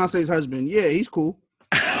love Beyonce's husband. Yeah, he's cool.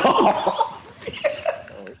 Oh,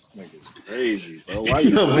 this nigga's crazy, bro. Why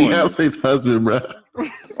you doing Beyonce's husband, bro?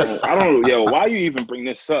 I don't. Yo, why you even bring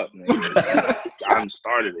this up, man? I'm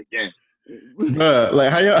started again. Bruh, like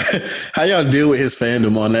how y'all deal with his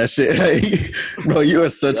fandom on that shit? Like, bro, you are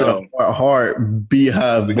such a hard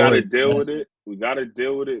Beehive. We gotta deal with it. We gotta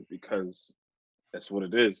deal with it because that's what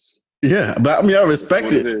it is. Yeah, but I mean, I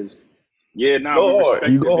respect it. It is. Yeah, nah, go hard.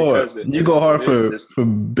 You go hard. You go hard for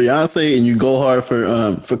Beyonce, and you go hard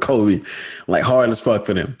for Kobe, like hard as fuck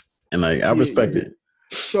for them, and like I respect it.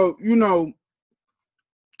 So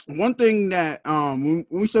one thing that when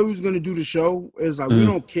we said we was gonna do the show is like we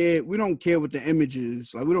don't care what the image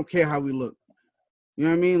is. Like we don't care how we look. You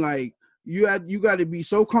know what I mean? Like you got to be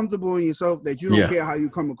so comfortable in yourself that you don't care how you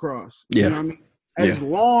come across. Yeah. You know what I mean? As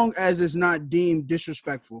long as it's not deemed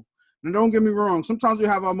disrespectful. Now don't get me wrong. Sometimes we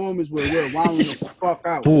have our moments where we're wilding the fuck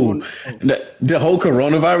out. The whole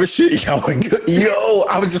coronavirus shit, yo,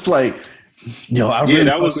 I was just like. Yo, I really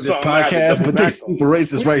fuck with this podcast, but they super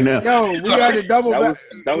racist right now. Yo, we had to double back.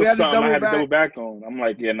 That was something I had to double back on. I'm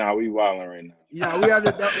like, yeah, we wilding right now. Yeah, we had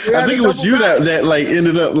to. I think it was you that like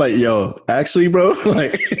ended up like, yo, actually, bro,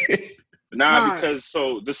 like. Because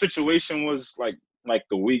so the situation was like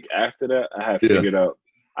the week after that, I had figured out.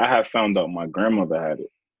 I had found out my grandmother had it.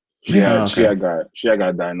 She had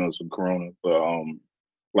got diagnosed with corona, but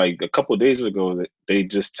like a couple of days ago, they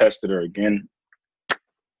just tested her again.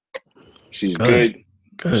 She's good.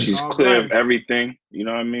 She's clear of everything. You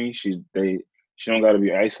know what I mean? She don't got to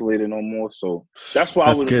be isolated no more. So that's why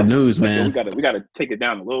that's good news, man. We gotta take it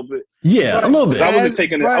down a little bit. Yeah, a little bit. I wasn't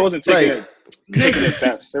taking it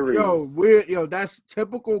that serious. Yo, that's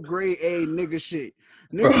typical grade A nigga shit.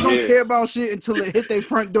 Niggas don't care about shit until it hit their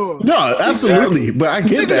front door. No, absolutely. Exactly. But I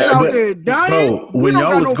get niggas that. Out there dying, bro, when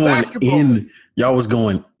y'all was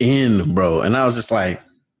going in, bro, and I was just like,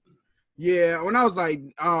 yeah. When I was like,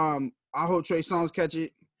 I hope Trey Songz catch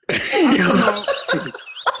it.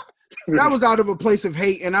 That was out of a place of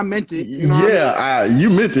hate, and I meant it. You know you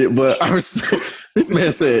meant it, but I respect. This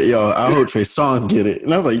man said, "Yo, I hope Trey Songz get it,"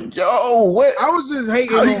 and I was like, "Yo, what?" I was just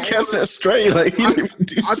hating. How you catch that straight? Like,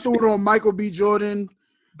 I threw it on Michael B. Jordan.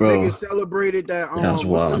 Bro, niggas celebrated that. That was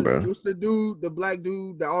wild, bro. What's the dude, the black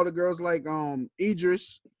dude that all the girls like?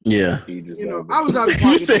 Idris. Yeah. You know, I was out of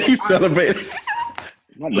pocket. You said he celebrated.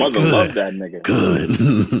 My mother loved that nigga. Good.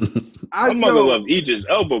 My mother loved Idris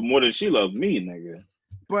Elba more than she loved me, nigga.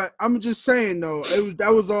 But I'm just saying though,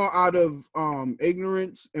 that was all out of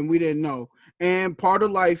ignorance, and we didn't know. And part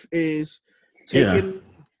of life is taking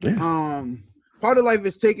part of life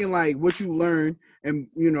is taking like what you learn and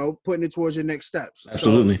putting it towards your next steps.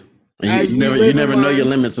 Absolutely. So, you never know your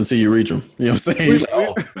limits until you reach them. You know what I'm saying? I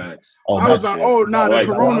was like,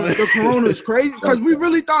 the corona is crazy because we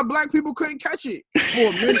really thought black people couldn't catch it for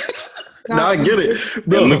a minute. No, I get it,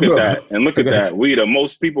 bro. And look at that. We the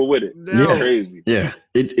most people with it. Yeah, crazy. Yeah,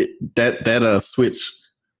 that switch.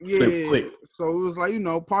 Yeah. Quick. So it was like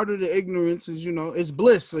part of the ignorance is it's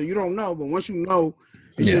bliss. So you don't know, but once you know,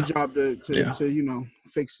 it's your job to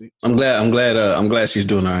fix it. So. I'm glad she's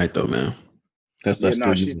doing all right though, man. That's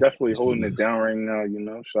she's definitely holding it down right now.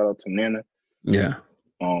 Shout out to Nana. Yeah.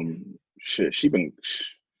 I've been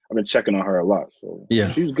checking on her a lot. So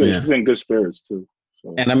yeah, she's good. Yeah. She's in good spirits too.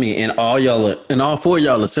 So. And I mean, and all four of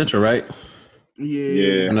y'all are Central, right?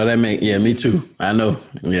 Yeah. I know that me too. I know.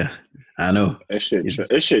 Yeah. I know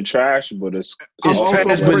it shit trash, but it's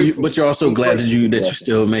trash. But you're also glad that you're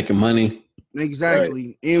still making money.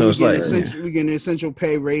 Exactly, right. And so we get an essential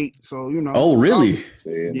pay rate. So you know. Oh really?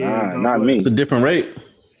 Not me. It's a different rate.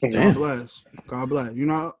 God bless. God bless. You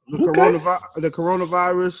know the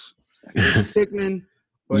coronavirus is sickening,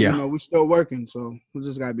 but you know we're still working. So we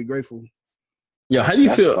just gotta be grateful. Yo, how do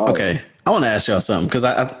you feel? Solid. Okay, I want to ask y'all something because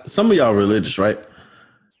I some of y'all religious, right?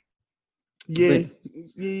 Yeah.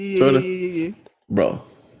 Bro.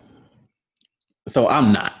 So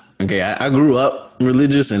I'm not. Okay, I grew up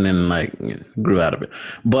religious and then like grew out of it.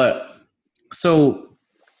 But so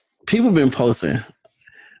people been posting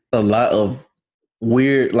a lot of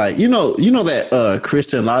weird, like you know that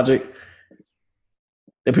Christian logic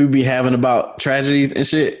that people be having about tragedies and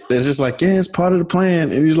shit. That's just like, yeah, it's part of the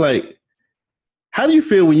plan. And he's like, how do you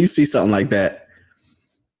feel when you see something like that?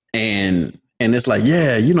 And it's like,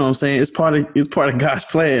 yeah, you know what I'm saying? It's part of God's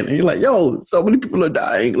plan. And you're like, yo, so many people are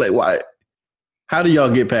dying. Like, why? How do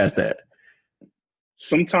y'all get past that?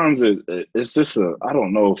 Sometimes it's just I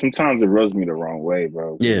don't know. Sometimes it rubs me the wrong way,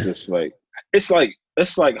 bro. Yeah. It's like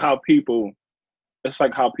how people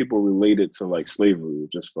relate it to like slavery.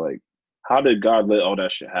 Just like, how did God let all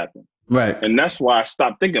that shit happen? Right. And that's why I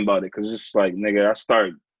stopped thinking about it, because it's like, nigga,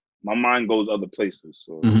 my mind goes other places.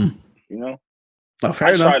 So you know. Oh,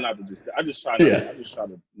 I try not to I just try to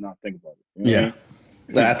not think about it. You know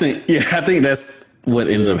what I mean? I think that's what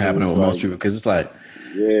ends up happening with most people, because it's like,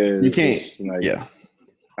 you can't.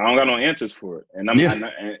 I don't got no answers for it, and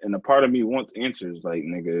and a part of me wants answers. Like,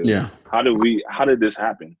 nigga, how did this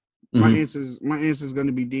happen? My answer is going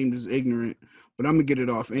to be deemed as ignorant, but I'm gonna get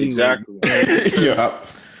it off anyway. Exactly.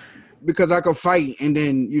 Because I can fight, and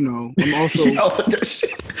then you know I'm also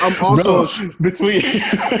I'm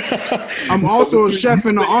also a chef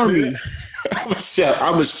in the army. I'm a chef.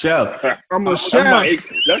 That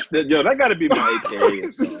gotta be my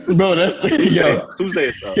AKA. Bro, that's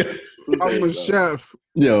Tuesday. I'm a chef.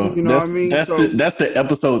 Yo, you know what I mean? That's the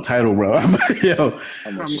episode title, bro.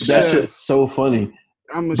 That shit's so funny.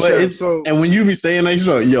 I'm a chef. And when you be saying that,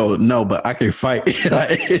 you're like, yo, no, but I can fight.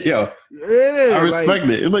 I respect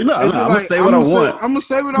it. It's like, no, I'm gonna say what I want. I'm gonna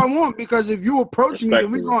say what I want, because if you approach me,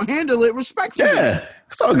 then we gonna handle it respectfully. Yeah,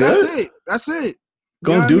 it's all good. That's it.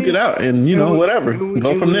 Go duke it out, and whatever.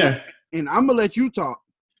 Go from there. And I'm gonna let you talk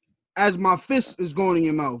as my fist is going in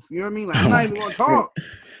your mouth. You know what I mean? Like, I'm not even gonna talk.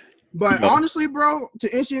 But honestly, bro,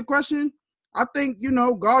 to answer your question, I think,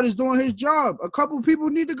 God is doing his job. A couple people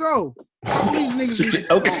need to go. These niggas need to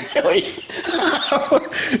go. Okay.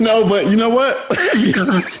 No, but you know what?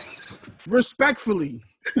 Respectfully.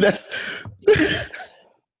 That's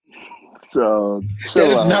so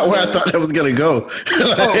that's not where I thought that was gonna go.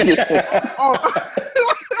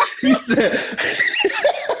 He said,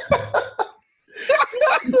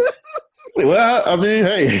 well, I mean,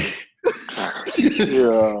 hey.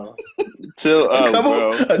 Chill out, bro.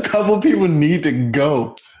 A couple people need to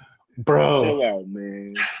go, bro. Chill out,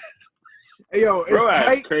 man. Hey, yo, it's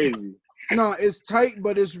tight. Crazy. No, it's tight,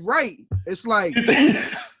 but it's right. It's like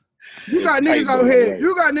you got niggas out here. Right.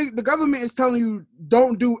 You got niggas. The government is telling you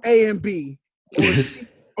don't do A and B,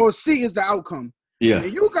 or C is the outcome. Yeah.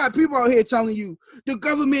 And you got people out here telling you the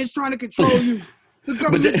government is trying to control you. The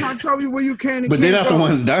government trying to tell you where you can and but they're not the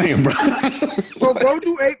ones dying, bro. So go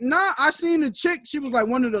do A. Nah, I seen a chick. She was like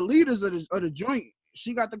one of the leaders of the joint.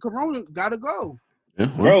 She got the corona. Gotta go. Yeah,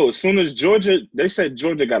 well. Bro, as soon as they said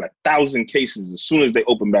Georgia got 1,000 cases as soon as they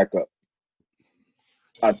open back up.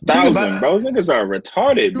 1,000, bro. Niggas are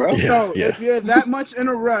retarded, bro. So if you're that much in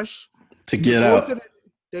a rush to get out,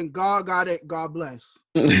 then God got it. God bless.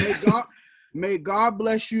 May God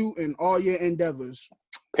bless you in all your endeavors.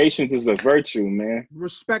 Patience is a virtue, man.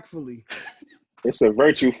 Respectfully. It's a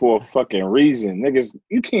virtue for a fucking reason. Niggas,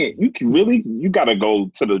 you gotta go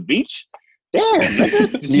to the beach? Damn,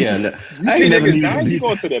 nigga. Yeah. I ain't never dying, you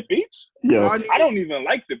going to the beach? Yeah. I don't even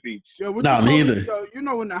like the beach. Nah, me either. You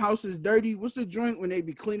know when the house is dirty, what's the joint when they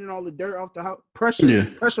be cleaning all the dirt off the house?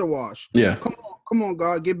 Pressure wash. Yeah. Come on,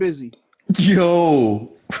 God, get busy.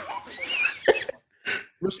 Yo.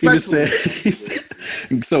 Respectfully. He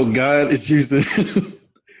said, so God is using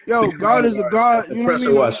Yo, God is a God. You know what I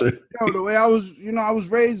mean? Washer. Yo, the way I was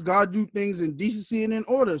raised, God do things in decency and in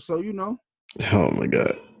order. So, Oh my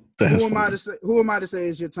God. Who am I to say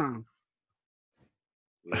it's your time?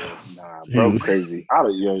 Nah, bro, crazy.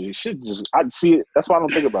 You should I'd see it. That's why I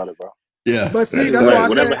don't think about it, bro. Yeah. But see, that's why I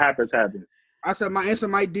whatever said, happens, happens. I said my answer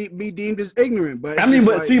might be deemed as ignorant, but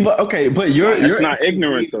you're not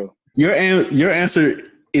ignorant though. Your answer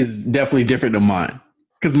is definitely different than mine,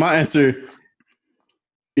 because my answer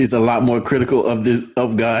is a lot more critical of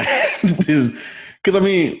God Because, I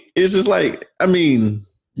mean, it's just like, I mean,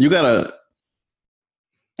 you got to,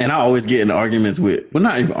 and I always get in arguments with, well,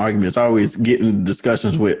 not even arguments, I always get in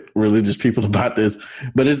discussions with religious people about this,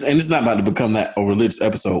 but it's not about to become that a religious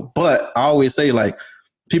episode. But I always say, like,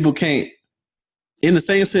 people can't, in the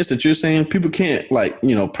same sense that you're saying, people can't, like,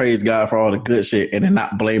 you know, praise God for all the good shit and then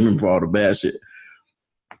not blame him for all the bad shit.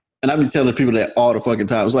 And I be telling people that all the fucking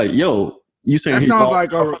time. It's like, yo, you saying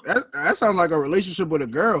that sounds like a relationship with a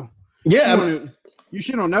girl. Yeah.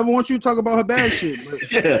 She don't never want you to talk about her bad shit.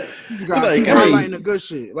 But yeah. You gotta keep highlighting the good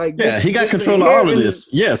shit. Like, yeah, he got control of all of this.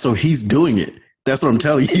 Yeah, so he's doing it. That's what I'm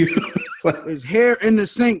telling you. There's hair in the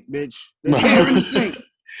sink, bitch. There's hair in the sink.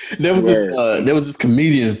 There was this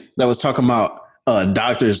comedian that was talking about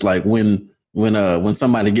doctors, like when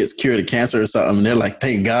somebody gets cured of cancer or something, and they're like,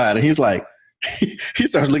 thank God. And he's like, he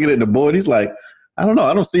starts looking at the board. He's like, I don't know.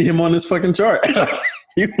 I don't see him on this fucking chart. And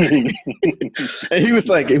he was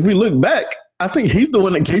like, if we look back, I think he's the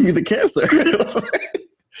one that gave you the cancer.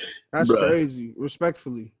 That's crazy.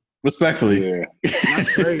 Respectfully. Yeah.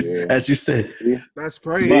 That's crazy. As you said. That's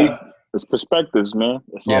crazy. But it's perspectives, man.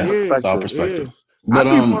 It's all perspective. Yeah. But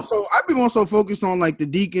I'd be more so focused on like the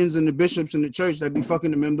deacons and the bishops in the church that be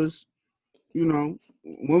fucking the members. You know,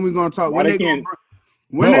 when we gonna talk, when they gonna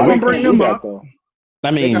bring them up.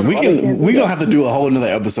 I mean, we don't have to do a whole another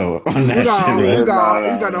episode on that shit. You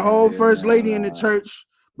got the whole first lady in the church.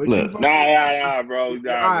 But nah, bro.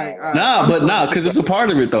 Nah, because it's a part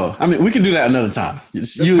of it, though. I mean, we can do that another time.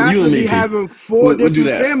 You and me having four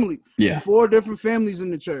different families. Yeah, 4 different families in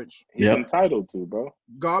the church. He's entitled to, bro.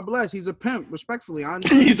 God bless. He's a pimp. Respectfully, I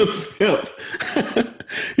he's a pimp.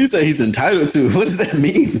 He said he's entitled to. What does that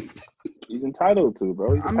mean? He's entitled to,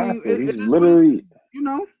 bro. He's literally. You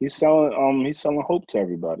know, he's selling hope to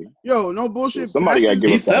everybody. Yo, no bullshit. Somebody got to give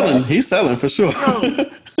He's selling for sure. Yo,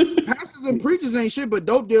 pastors and preachers ain't shit, but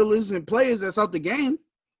dope dealers and players that's out the game.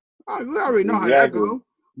 We already know how that go.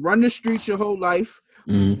 Run the streets your whole life,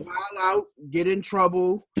 wild out, get in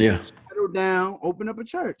trouble, settle down, open up a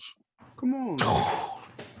church. Come on,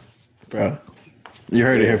 bro. You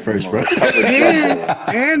heard it here first, bro.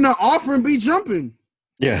 and the offering be jumping.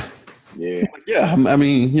 Yeah. Yeah. I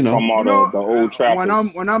mean, you know, the old trap. When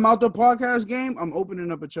I'm out the podcast game, I'm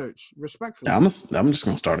opening up a church. Respectfully. Yeah, I'm just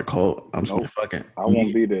gonna start a cult. I'm just gonna fucking. I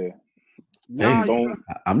won't be there. Nah,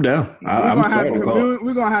 I'm down.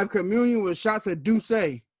 We're gonna have communion with shots of Douce.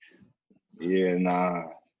 Yeah, nah.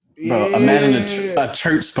 Bro, imagine a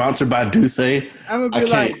church sponsored by Douce. I'm gonna be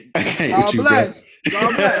God bless.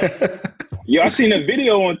 God bless. Yo, I seen a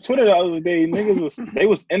video on Twitter the other day. They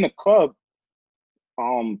was in the club.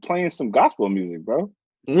 Playing some gospel music, bro.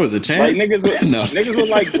 What was it, Chance? Like niggas were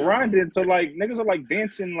like grinding to like niggas were like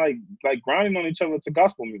dancing like grinding on each other to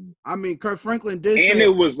gospel music. I mean, Kurt Franklin did, and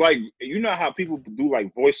it was like, you know how people do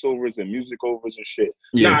like voiceovers and music overs and shit.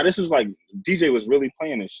 Yeah. Nah, this was like DJ was really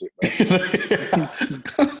playing this shit, bro.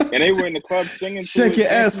 And they were in the club singing. Shake your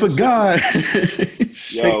ass for God.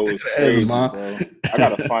 Yo, it was crazy, bro. I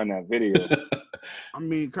gotta find that video. I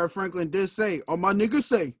mean, Kurt Franklin did say, "All my niggas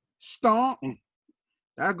say, stomp."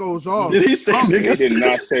 That goes off. Did he say niggas? He did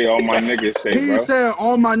not say all my niggas say, bro. He said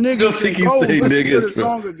all my niggas say. He say niggas, to the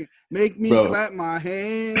song again. Make me clap my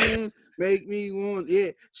hands. Make me want,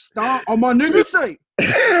 stomp. All my niggas say.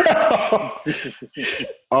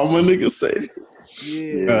 All my niggas say.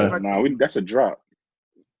 Yeah. That's a drop.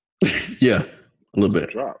 Yeah, a little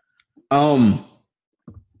bit. Drop.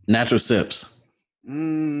 Natural sips.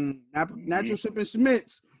 Natural sipping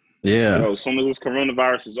Smiths. Yeah. Yo, as soon as this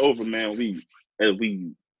coronavirus is over, man, we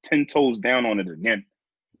 10 toes down on it again.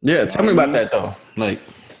 Yeah, tell me about that though. Like,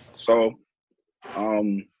 so,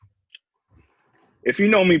 if you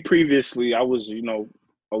know me previously, I was, a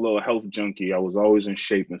little health junkie. I was always in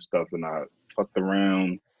shape and stuff, and I fucked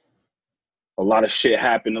around. A lot of shit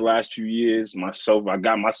happened the last few years. I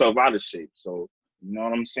got myself out of shape. So, you know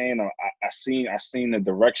what I'm saying? I seen the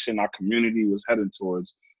direction our community was headed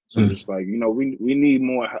towards. So just like, we need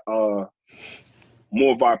more of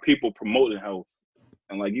our people promoting health.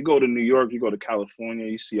 And like, you go to New York, you go to California,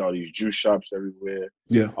 you see all these juice shops everywhere.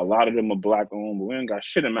 Yeah. A lot of them are black owned, but we ain't got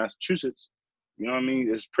shit in Massachusetts. You know what I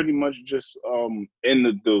mean? It's pretty much just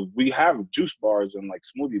we have juice bars and like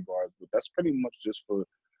smoothie bars, but that's pretty much just for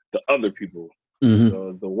the other people,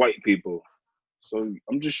 the white people. So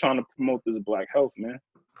I'm just trying to promote this black health, man.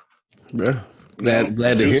 Yeah.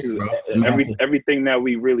 Glad to hear, bro. Everything that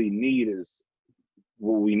we really need is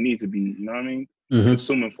what we need to be, you know what I mean?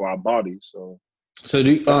 Consuming for our bodies. So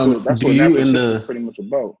do that's what you in the pretty much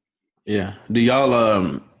about. Yeah. Do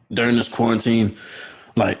y'all during this quarantine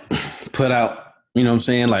like put out, you know what I'm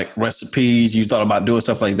saying, like recipes? You thought about doing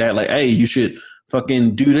stuff like that? Like, hey, you should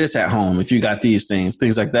fucking do this at home if you got these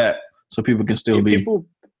things like that, so people can still be.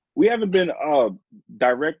 We haven't been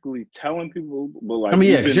directly telling people, but like, I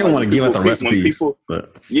mean, yeah, because you don't want to give out the recipes.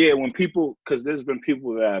 When people, because there's been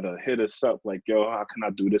people that hit us up like, yo, how can I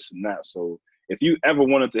do this and that? So if you ever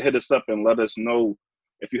wanted to hit us up and let us know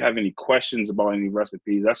if you have any questions about any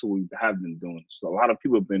recipes, that's what we have been doing. So a lot of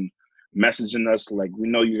people have been messaging us like, we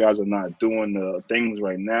know you guys are not doing the things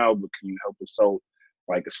right now, but can you help us out,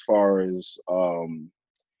 like, as far as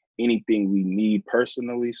anything we need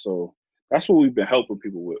personally? So that's what we've been helping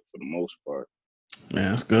people with for the most part.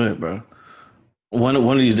 Man, that's good, bro. One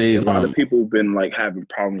of these days, a lot of people have been like having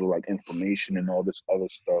problems with like inflammation and all this other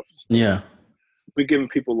stuff. Yeah, we're giving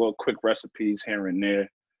people little quick recipes here and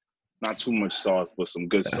there. Not too much sauce, but some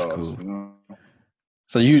good sauce. Cool. You know?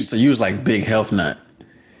 So you was like big health nut.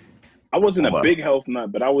 I wasn't a big health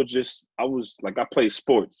nut, but I was like, I played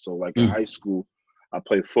sports. So like in high school, I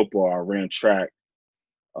played football. I ran track.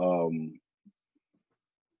 I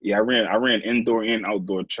ran indoor and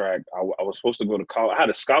outdoor track. I was supposed to go to college. I had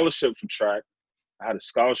a scholarship for track. I had a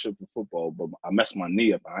scholarship for football, but I messed my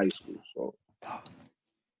knee up in high school. So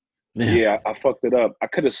I fucked it up. I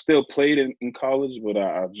could have still played in college, but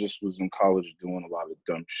I just was in college doing a lot of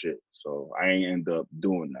dumb shit. So I ain't end up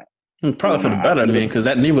doing that. Probably for the better, man, because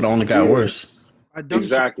that knee would only got worse.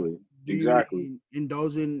 Exactly.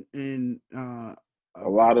 Indulge in a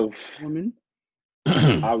lot of women.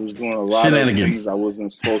 I was doing a lot of things I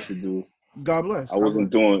wasn't supposed to do. God bless. I wasn't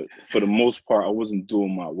doing, for the most part, I wasn't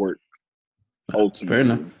doing my work. Ultimately. Fair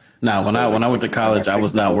enough. Now, when I went to college, I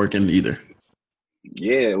was not working either.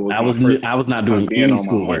 Yeah, I was not doing any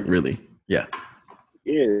schoolwork really. Yeah.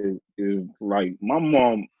 Yeah, it's like my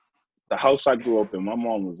mom. The house I grew up in, my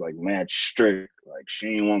mom was like mad strict. Like she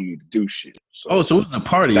didn't want me to do shit. So, so it was a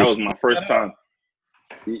party. That was my first time.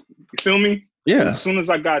 You feel me? Yeah. As soon as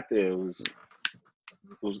I got there, it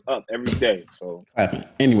was up every day. So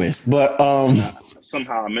anyways, but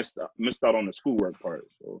somehow I missed out on the schoolwork part.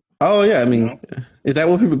 So I mean, is that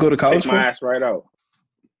what people go to college for? Take my ass right out.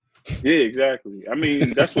 Yeah, exactly. I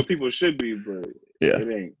mean, that's what people should be, but it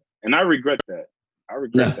ain't. And I regret that.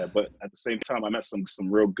 That, but at the same time, I met some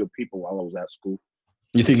real good people while I was at school.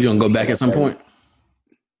 You think you're gonna go back at some point?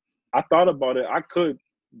 I thought about it. I could,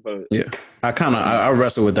 but I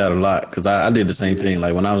wrestle with that a lot because I did the same thing.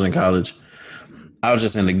 Like when I was in college, I was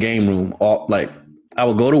just in the game room. I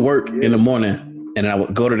would go to work in the morning and I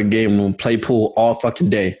would go to the game room, play pool all fucking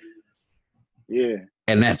day. Yeah,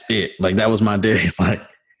 and that's it. Like that was my day. It's like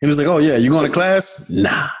it was like, oh yeah, you going to class?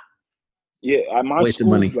 Nah. Yeah, at my wasted school,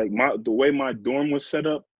 money. Like the way my dorm was set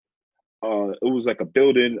up, it was like a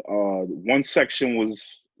building. One section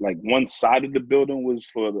was like one side of the building was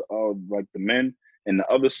for like the men, and the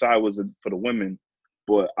other side was for the women.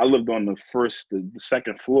 But I lived on the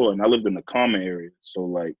second floor, and I lived in the common area. So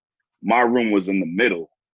like my room was in the middle.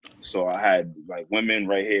 So I had like women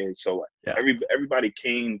right here. So everybody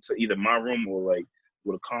came to either my room or like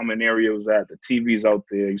where the common area was at. The TV's out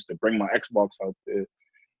there. I used to bring my Xbox out there.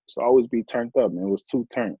 So I always be turned up, man. It was too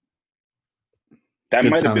turned. That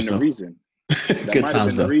might have been the reason. That might have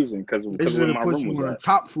been the reason because where my room was at.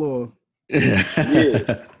 Top floor. Yeah.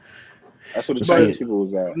 That's what the Chinese people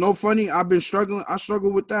was at. No funny. I've been struggling. I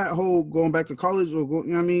struggle with that whole going back to college or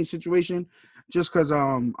situation. Just because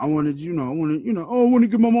I wanted to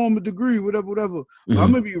give my mom a degree, whatever. Mm-hmm. But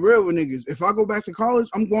I'm gonna be real with niggas. If I go back to college,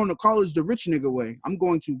 I'm going to college the rich nigga way. I'm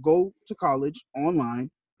going to go to college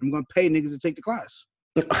online. I'm gonna pay niggas to take the class.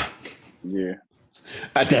 Yeah.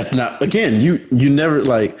 That's not, again, you never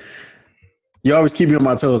like, you always keep me on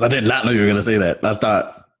my toes. I did not know you were going to say that.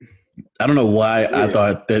 I don't know why I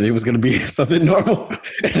thought that it was going to be something normal.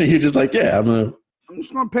 And you're just like, I'm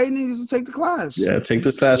just going to pay niggas to take the class. Yeah, take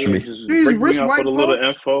this class for me. These rich white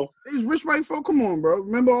folks. These rich white folk, come on, bro.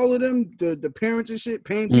 Remember all of them, the parents and shit,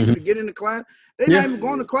 paying people to get in the class? They not even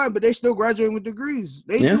going to class, but they still graduating with degrees.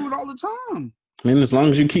 They do it all the time. I mean, as long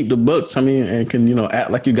as you keep the books, and can, act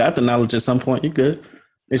like you got the knowledge at some point, you're good.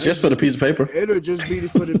 It's just for the piece of paper. It'll just be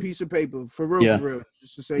for the piece of paper. For real, for real.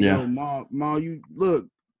 Just to say, yo, Ma, you look,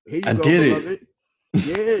 here you go, beloved.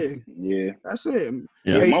 Yeah. That's it.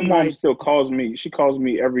 Yeah. My mom still calls me. She calls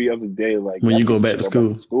me every other day, like when you go back to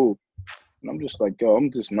school. And I'm just like, yo,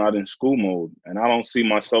 I'm just not in school mode. And I don't see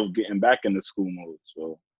myself getting back into school mode.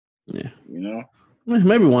 So,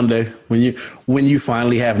 maybe one day when you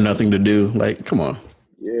finally have nothing to do, like, come on.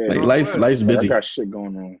 Yeah. Like life's busy. I got shit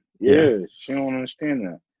going on. Yeah. She don't understand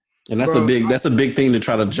that. And that's a big thing to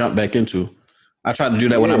try to jump back into. I tried to do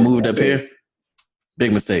that when I moved up here.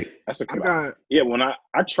 Big mistake. When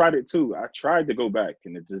I tried it too. I tried to go back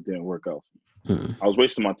and it just didn't work out. I was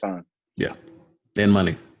wasting my time. Yeah. And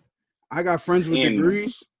money. I got friends with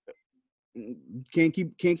degrees, can't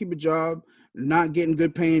keep a job, not getting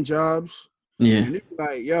good paying jobs. Yeah. And it's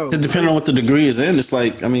like, yo. It depends on what the degree is in. It's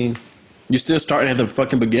like, I mean, you still start at the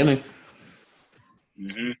fucking beginning.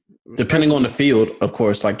 Mm-hmm. Depending on the field, of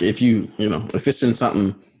course. Like if if it's in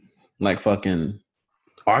something like fucking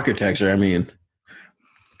architecture, I mean,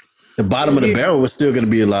 the bottom of the barrel is still going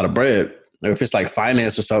to be a lot of bread. Or if it's like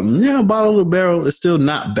finance or something, bottom of the barrel is still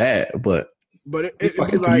not bad, but it's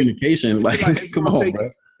fucking communication. Like come on, bro.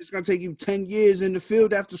 It's gonna take you 10 years in the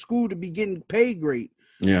field after school to be getting paid great.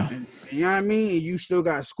 Yeah, and you know what I mean. And you still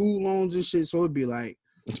got school loans and shit, so it'd be like,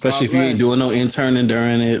 especially if you ain't doing no interning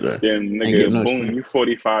during it. Then nigga, boom, you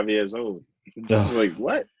 45 years old. Like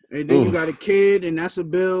what? And then you got a kid, and that's a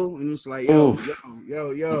bill, and it's like, yo,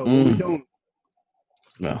 what we doing?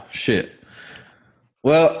 No shit.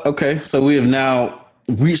 Well, okay, so we have now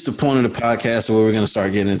reached the point of the podcast where we're going to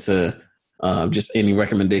start getting into just any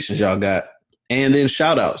recommendations y'all got, and then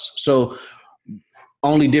shout outs. So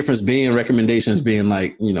only difference being recommendations being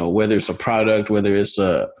like, whether it's a product, whether it's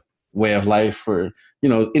a way of life or,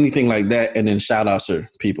 anything like that. And then shout outs are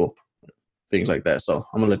people, things like that. So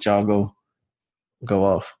I'm going to let y'all go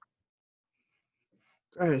off.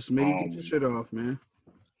 Go ahead, Smitty, get your shit off, man.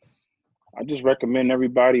 I just recommend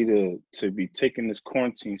everybody to be taking this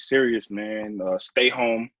quarantine serious, man. Stay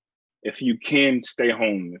home. If you can, stay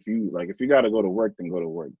home. If you got to go to work, then go to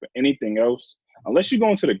work. But anything else, unless you're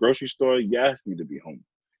going to the grocery store, you guys need to be home.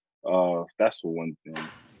 That's one thing.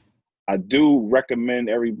 I do recommend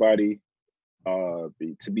everybody to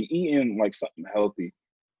be eating like something healthy.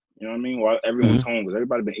 You know what I mean? While everyone's home, because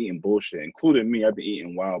everybody been eating bullshit, including me. I've been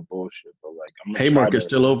eating wild bullshit. But like, Haymarket's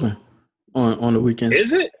still open on the weekends.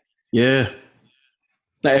 Is it? Yeah.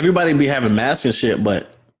 Now everybody be having masks and shit, but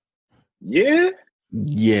yeah.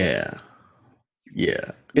 It's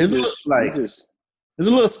a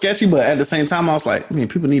little sketchy, but at the same time, I was like,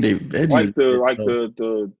 people need a veggies.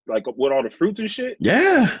 Like with all the fruits and shit.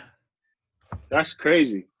 Yeah, that's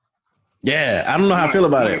crazy. Yeah, I don't know how I feel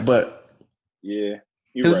about it, but yeah,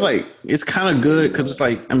 it's like it's kind of good because it's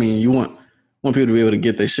like, you want people to be able to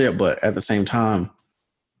get their shit, but at the same time,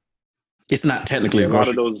 it's not technically a lot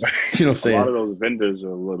of those. You know what I'm saying? A lot of those vendors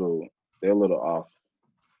are a little off.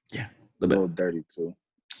 Yeah, a little dirty too.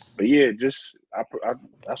 But yeah, just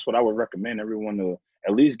that's what I would recommend everyone to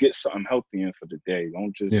at least get something healthy in for the day.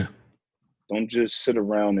 Don't just sit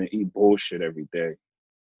around and eat bullshit every day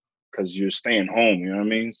because you're staying home. You know what I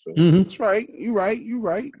mean? So That's right. You right. You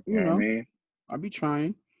know what I mean? I'll be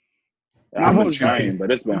trying. I'm on trying, but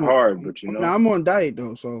it's been hard. But now I'm on diet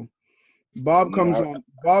though, so. Bob comes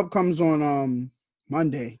on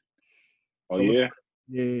Monday. Oh so yeah. I've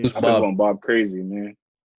been going Bob crazy, man.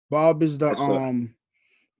 Bob is the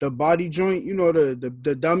body joint,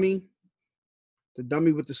 the dummy. The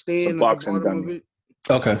dummy with the stand at the bottom of it.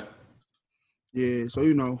 Okay. Yeah, so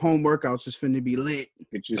home workouts is finna be lit.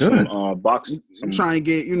 Get you some box. I'm trying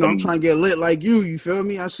to get lit like you. You feel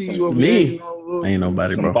me? I see you over there. Ain't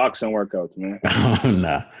nobody, some bro. Boxing workouts, man.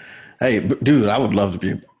 Nah. Hey, dude, I would love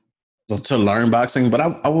to learn boxing, but I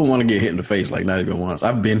wouldn't want to get hit in the face like not even once.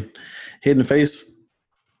 I've been hit in the face.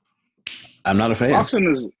 I'm not a fan.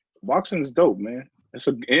 Boxing is dope, man. It's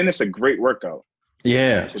a great workout.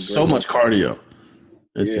 Yeah, so much cardio.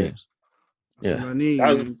 It seems. Yeah,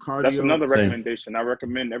 that's another recommendation. I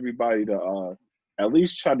recommend everybody to at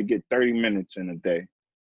least try to get 30 minutes in a day.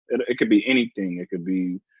 It could be anything. It could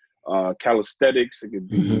be calisthenics. It could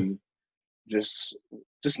be just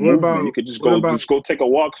movement. You could just go take a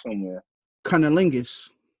walk somewhere. Cunnilingus.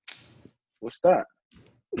 What's that?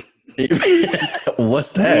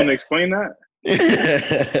 What's that? You want to explain that?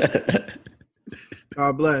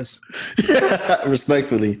 God bless.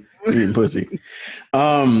 Respectfully, eating pussy.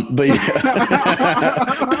 But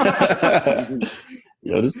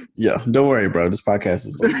don't worry, bro. This podcast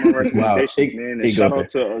is wow.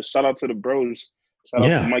 Shout out to the bros. Shout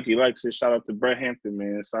out to Mikey Likes it. Shout out to Brett Hampton,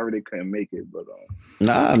 man. Sorry they couldn't make it, but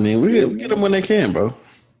we get them when they can, bro.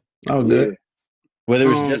 Oh, good. Yeah. Whether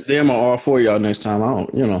it's just them or all four of y'all next time,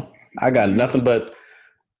 I got nothing but.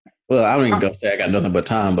 Well, I don't even go say I got nothing but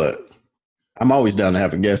time, but I'm always down to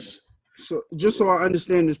have a guest. So just so I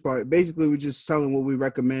understand this part, basically we're just telling what we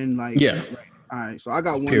recommend. Like, yeah. Right. All right. So I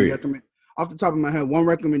got one recommend off the top of my head. One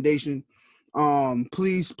recommendation.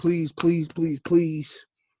 Please,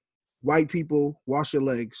 white people, wash your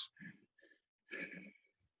legs.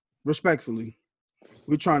 Respectfully,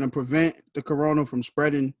 we're trying to prevent the corona from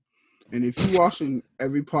spreading. And if you're washing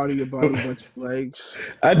every part of your body but your legs,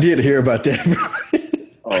 I did hear about that, bro.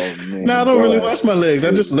 Oh man! No, I don't really wash my legs.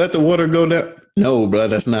 I just let the water go down. No, bro,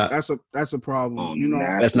 that's not. That's a problem.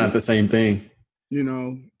 Nasty. That's not the same thing. You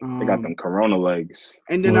know, they got them Corona legs.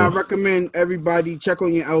 And then I recommend everybody check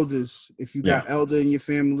on your elders. If you got elder in your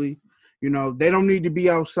family, you know, they don't need to be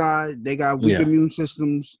outside. They got weak immune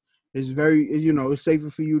systems. It's very, you know, it's safer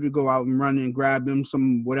for you to go out and run and grab them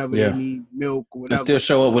some whatever they need, milk or whatever. And still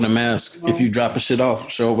show up with a mask. You know? If you dropping shit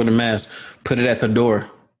off, show up with a mask. Put it at the door.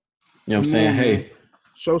 You know what I'm saying? Hey,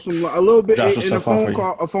 show some a little bit. In a phone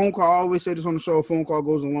call, I always say this on the show. A phone call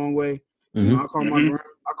goes a long way. Mm-hmm. You know,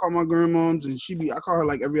 I call my grandmoms, and I call her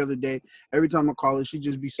like every other day. Every time I call her, she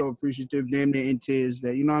just be so appreciative, damn near in tears.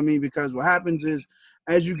 That, you know what I mean? Because what happens is,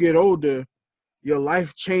 as you get older, your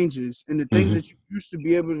life changes, and the things that you used to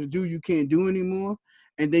be able to do, you can't do anymore.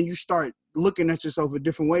 And then you start looking at yourself a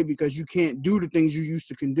different way because you can't do the things you used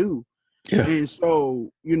to can do. Yeah. And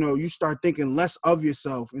so, you know, you start thinking less of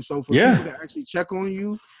yourself. And so for people to actually check on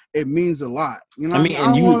you, it means a lot. You know, I mean,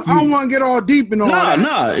 I don't want to get all deep in all that.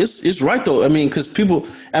 No, it's right though. I mean, because people,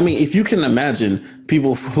 I mean, if you can imagine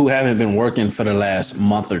people who haven't been working for the last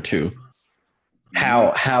month or two,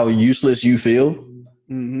 how useless you feel.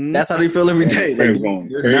 Mm-hmm. That's how they feel every day. Like,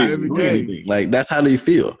 every day. Like, that's how they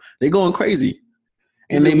feel. They're going crazy.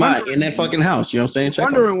 And they might in that fucking house. You know what I'm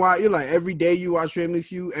saying? Wondering why you're like, every day you watch Family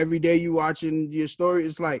Feud, every day you watching your story.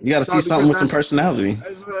 It's like, you got to see something with some personality.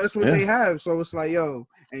 That's what they have. So it's like, yo,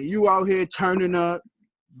 and you out here turning up,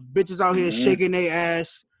 bitches out here shaking their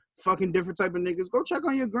ass, fucking different type of niggas. Go check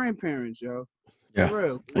on your grandparents, yo. Yeah. For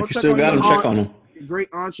real. Go if you still got them, check on them. Your great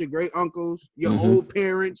aunts, your great uncles, your old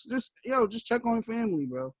parents. Just check on family,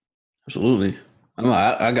 bro. Absolutely.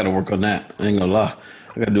 I got to work on that. I ain't gonna lie.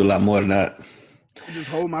 I got to do a lot more than that. I just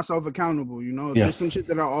hold myself accountable, you know. There's some shit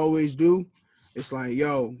that I always do. It's like,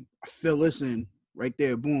 yo, I feel this in right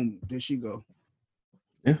there. Boom, there she go.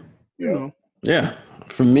 Yeah. You know. Yeah.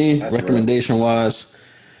 For me, that's recommendation wise,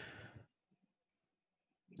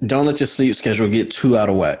 don't let your sleep schedule get too out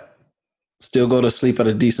of whack. Still go to sleep at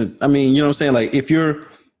a decent. I mean, you know what I'm saying? Like, if you're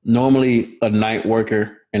normally a night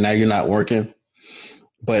worker and now you're not working,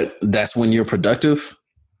 but that's when you're productive,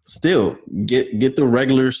 still get the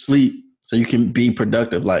regular sleep so you can be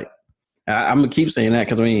productive. Like, I'm going to keep saying that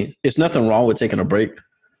because, I mean, it's nothing wrong with taking a break.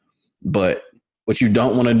 But what you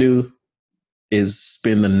don't want to do is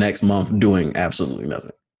spend the next month doing absolutely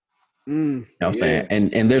nothing. You know what I'm saying?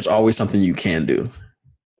 And there's always something you can do.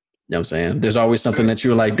 You know what I'm saying? There's always something that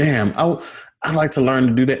you're like, damn, I'd like to learn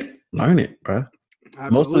to do that. Learn it, bro.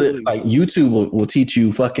 Absolutely. Most of it, like, YouTube will teach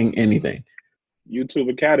you fucking anything. YouTube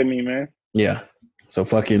Academy, man. Yeah. So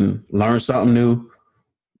fucking learn something new.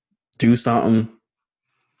 Do something.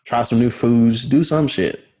 Try some new foods. Do some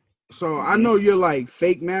shit. So I know you're like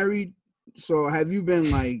fake married. So have you been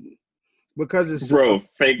like, because it's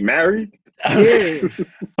fake married? Yeah.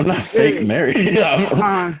 I'm not fake married.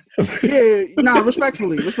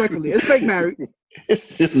 Respectfully. It's fake married.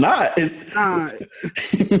 It's not. It's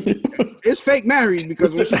it's fake married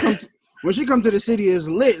because when she comes to the city, it's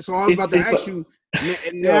lit. So I was about to ask you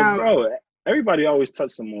now. Yo, bro, everybody always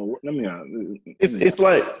touch someone. Let me that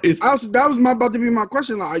was about to be my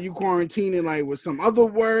question. Like, are you quarantining like with some other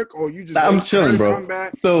work, or you just I'm chilling, bro. Come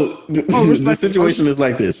back? So the situation is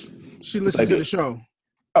like this. She listens to the show.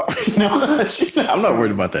 Oh, no, I'm not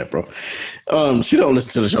worried about that, bro. She don't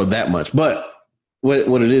listen to the show that much, but what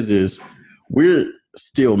it is we're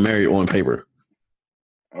still married on paper.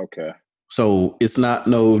 Okay. So it's not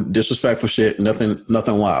no disrespectful shit, nothing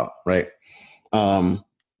wild, right?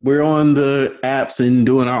 We're on the apps and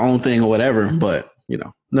doing our own thing or whatever, but you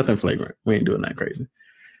know, nothing flagrant. We ain't doing that crazy.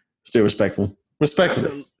 Still respectful.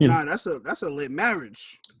 Respectful. That's a lit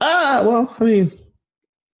marriage. Well, I mean,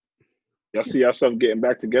 y'all see yourself getting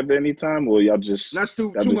back together anytime, or y'all just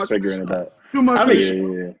too much figuring it out? Too much. I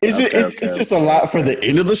mean, it's just a lot for the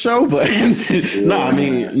end of the show, but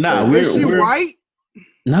we're white?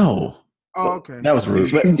 No. Oh, okay. That was rude.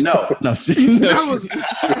 But no. No.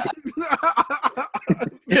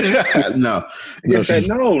 You said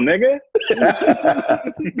no, nigga.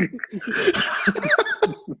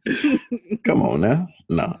 Come on now.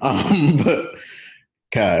 No. But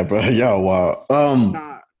God, bro, y'all wild.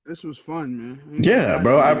 This was fun, man. Yeah,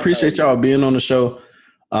 bro. I appreciate y'all being on the show.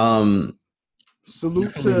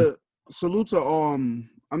 Salute to I'm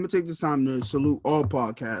gonna take this time to salute all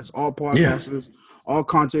podcasters, all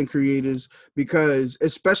content creators, because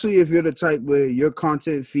especially if you're the type where your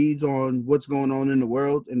content feeds on what's going on in the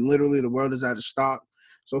world, and literally the world is out of stock.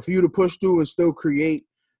 So for you to push through and still create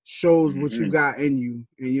shows what you got in you,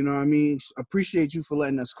 and you know what I mean. Appreciate you for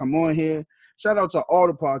letting us come on here. Shout out to all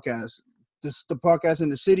the podcasts. The podcast in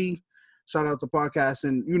the city. Shout out to podcasts,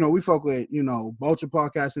 and we fuck with Vulture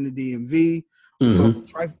Podcast in the DMV.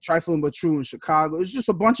 Trifling but True in Chicago. It's just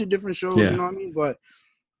a bunch of different shows, you know what I mean? But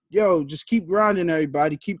yo, just keep grinding,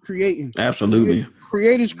 everybody. Keep creating. Absolutely.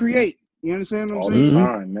 Creators create. You understand what I'm saying? All the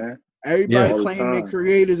time, man. Everybody claim they're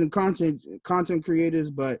creators and content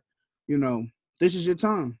creators, but you know, this is your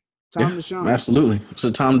time. Time to shine. Absolutely. It's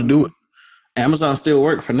the time to do it. Amazon still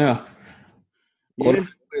work for now. Yeah.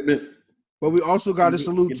 But we also got to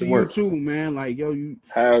salute to you too, man. Like, yo, you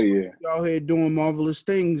hell yeah. You out here doing marvelous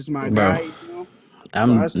things, my guy. You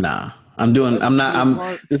know?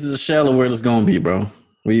 This is a shell of where it's gonna be, bro.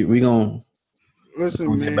 We gonna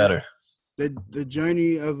get better. The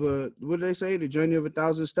journey of what do they say? The journey of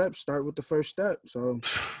 1,000 steps start with the first step. So,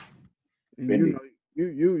 and you know,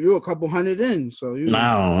 you're a couple hundred in. So you.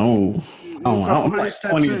 I'm like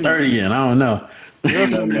 20 to 30 in. I don't know.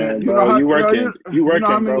 Listen, man, you working, bro. You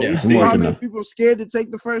know how many people scared to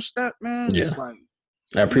take the first step, man? Yeah. It's like,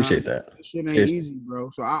 I appreciate that. Shit ain't easy, bro.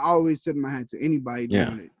 So I always tip my hat to anybody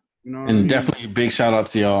doing it. You know what I mean? Definitely a big shout out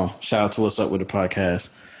to y'all. Shout out to What's Up With The Podcast.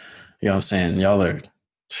 You know what I'm saying? Y'all are,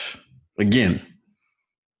 again,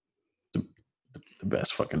 the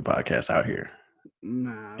best fucking podcast out here.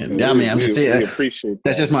 Nah. And I'm just saying,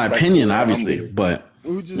 that's just my opinion, obviously. But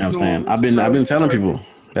you know what I'm saying? I've been telling people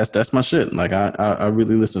that's my shit. Like I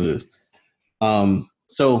really listen to this.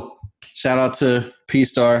 So shout out to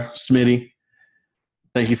P-Star, Smitty.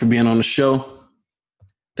 Thank you for being on the show.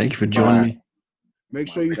 Thank you for joining me. Make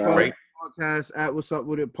sure you follow the podcast at What's Up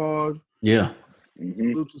With It Pod. Yeah.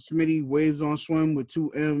 Salute to Smitty, Waves on Swim with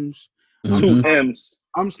 2 M's. 2 M's.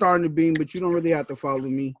 I'm starting to beam, but you don't really have to follow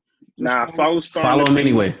me. Follow him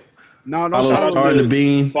anyway. No, don't follow Starting to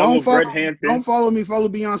Beam. Don't follow me. Follow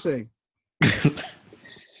Beyonce.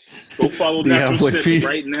 Go follow Natural Shit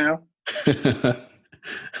right now.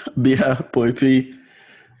 Boy P.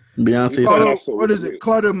 Beyonce. What is it?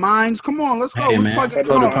 Clutter Minds. Come on, let's go. Hey,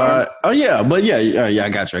 man. Oh yeah, but I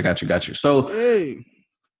got you. So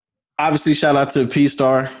obviously, shout out to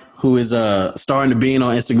P-Star, who is Starting to Beam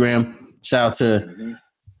on Instagram. Shout out to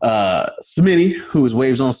Smitty, who is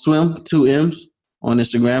Waves on Swim, 2 M's on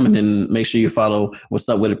Instagram, and then make sure you follow What's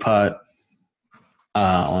Up With It Pod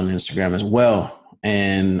on Instagram as well.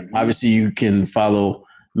 And obviously, you can follow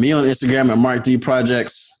me on Instagram at Mark D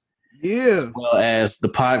Projects. Yeah. As well as the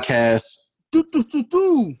podcast. As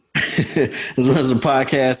well as the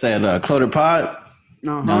podcast at Clutter Pod. You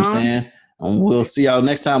know what I'm saying? And we'll see y'all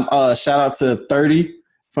next time. Shout out to 30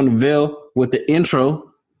 from the Ville with the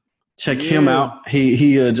intro. Check him out.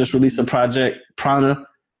 He just released a project, Prana.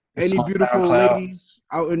 Any beautiful ladies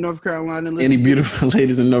out in North Carolina? Any beautiful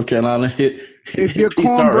ladies in North Carolina? If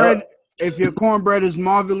your cornbread is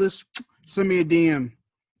marvelous, send me a DM.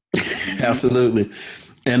 Absolutely.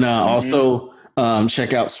 And also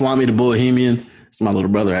check out Swami the Bohemian. It's my little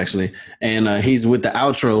brother, actually. And he's with the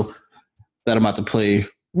outro that I'm about to play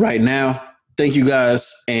right now. Thank you,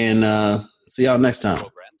 guys. And see y'all next time.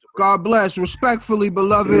 God bless. Respectfully,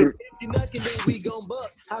 beloved. We gon'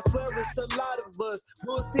 buck. I swear it's a lot of us.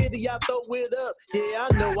 Bull City, I throw it up. Yeah,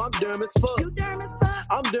 I know I'm dumb as fuck. You dumb as fuck?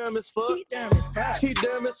 I'm dumb as fuck. She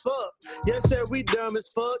dumb as fuck. Yes, sir, we dumb as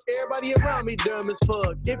fuck. Everybody around me dumb as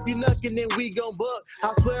fuck. If you knuckin', then we gon' buck.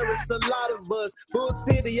 I swear it's a lot of us. Bull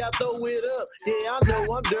City, I throw it up. Yeah, I know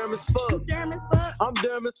I'm dumb as fuck. You dumb as fuck? I'm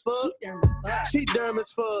dumb as fuck. She dumb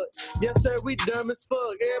as fuck. Yes, sir, we dumb as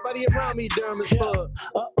fuck. Everybody around me dumb as fuck.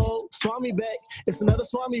 Swami back. It's another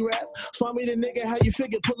Swami rap. Swami the nigga, how you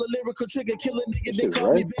figure? Pull a lyrical trigger, kill a nigga, then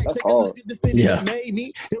call me back. Take a look at the city that made me.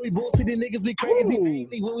 Then we bullshit the niggas be crazy. When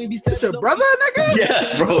we be it's your brother, nigga?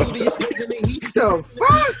 Yes, bro. The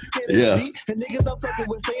fuck? Yeah. And niggas I'm fucking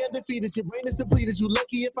with say undefeated. Your brain is depleted. You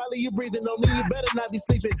lucky if finally you breathing on me. You better not be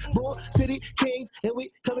sleeping. Bull City Kings, and we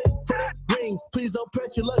coming for the rings. Please don't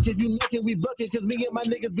press your luck. If you knocking, we bucket. Cause me and my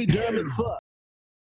niggas be dumb as fuck.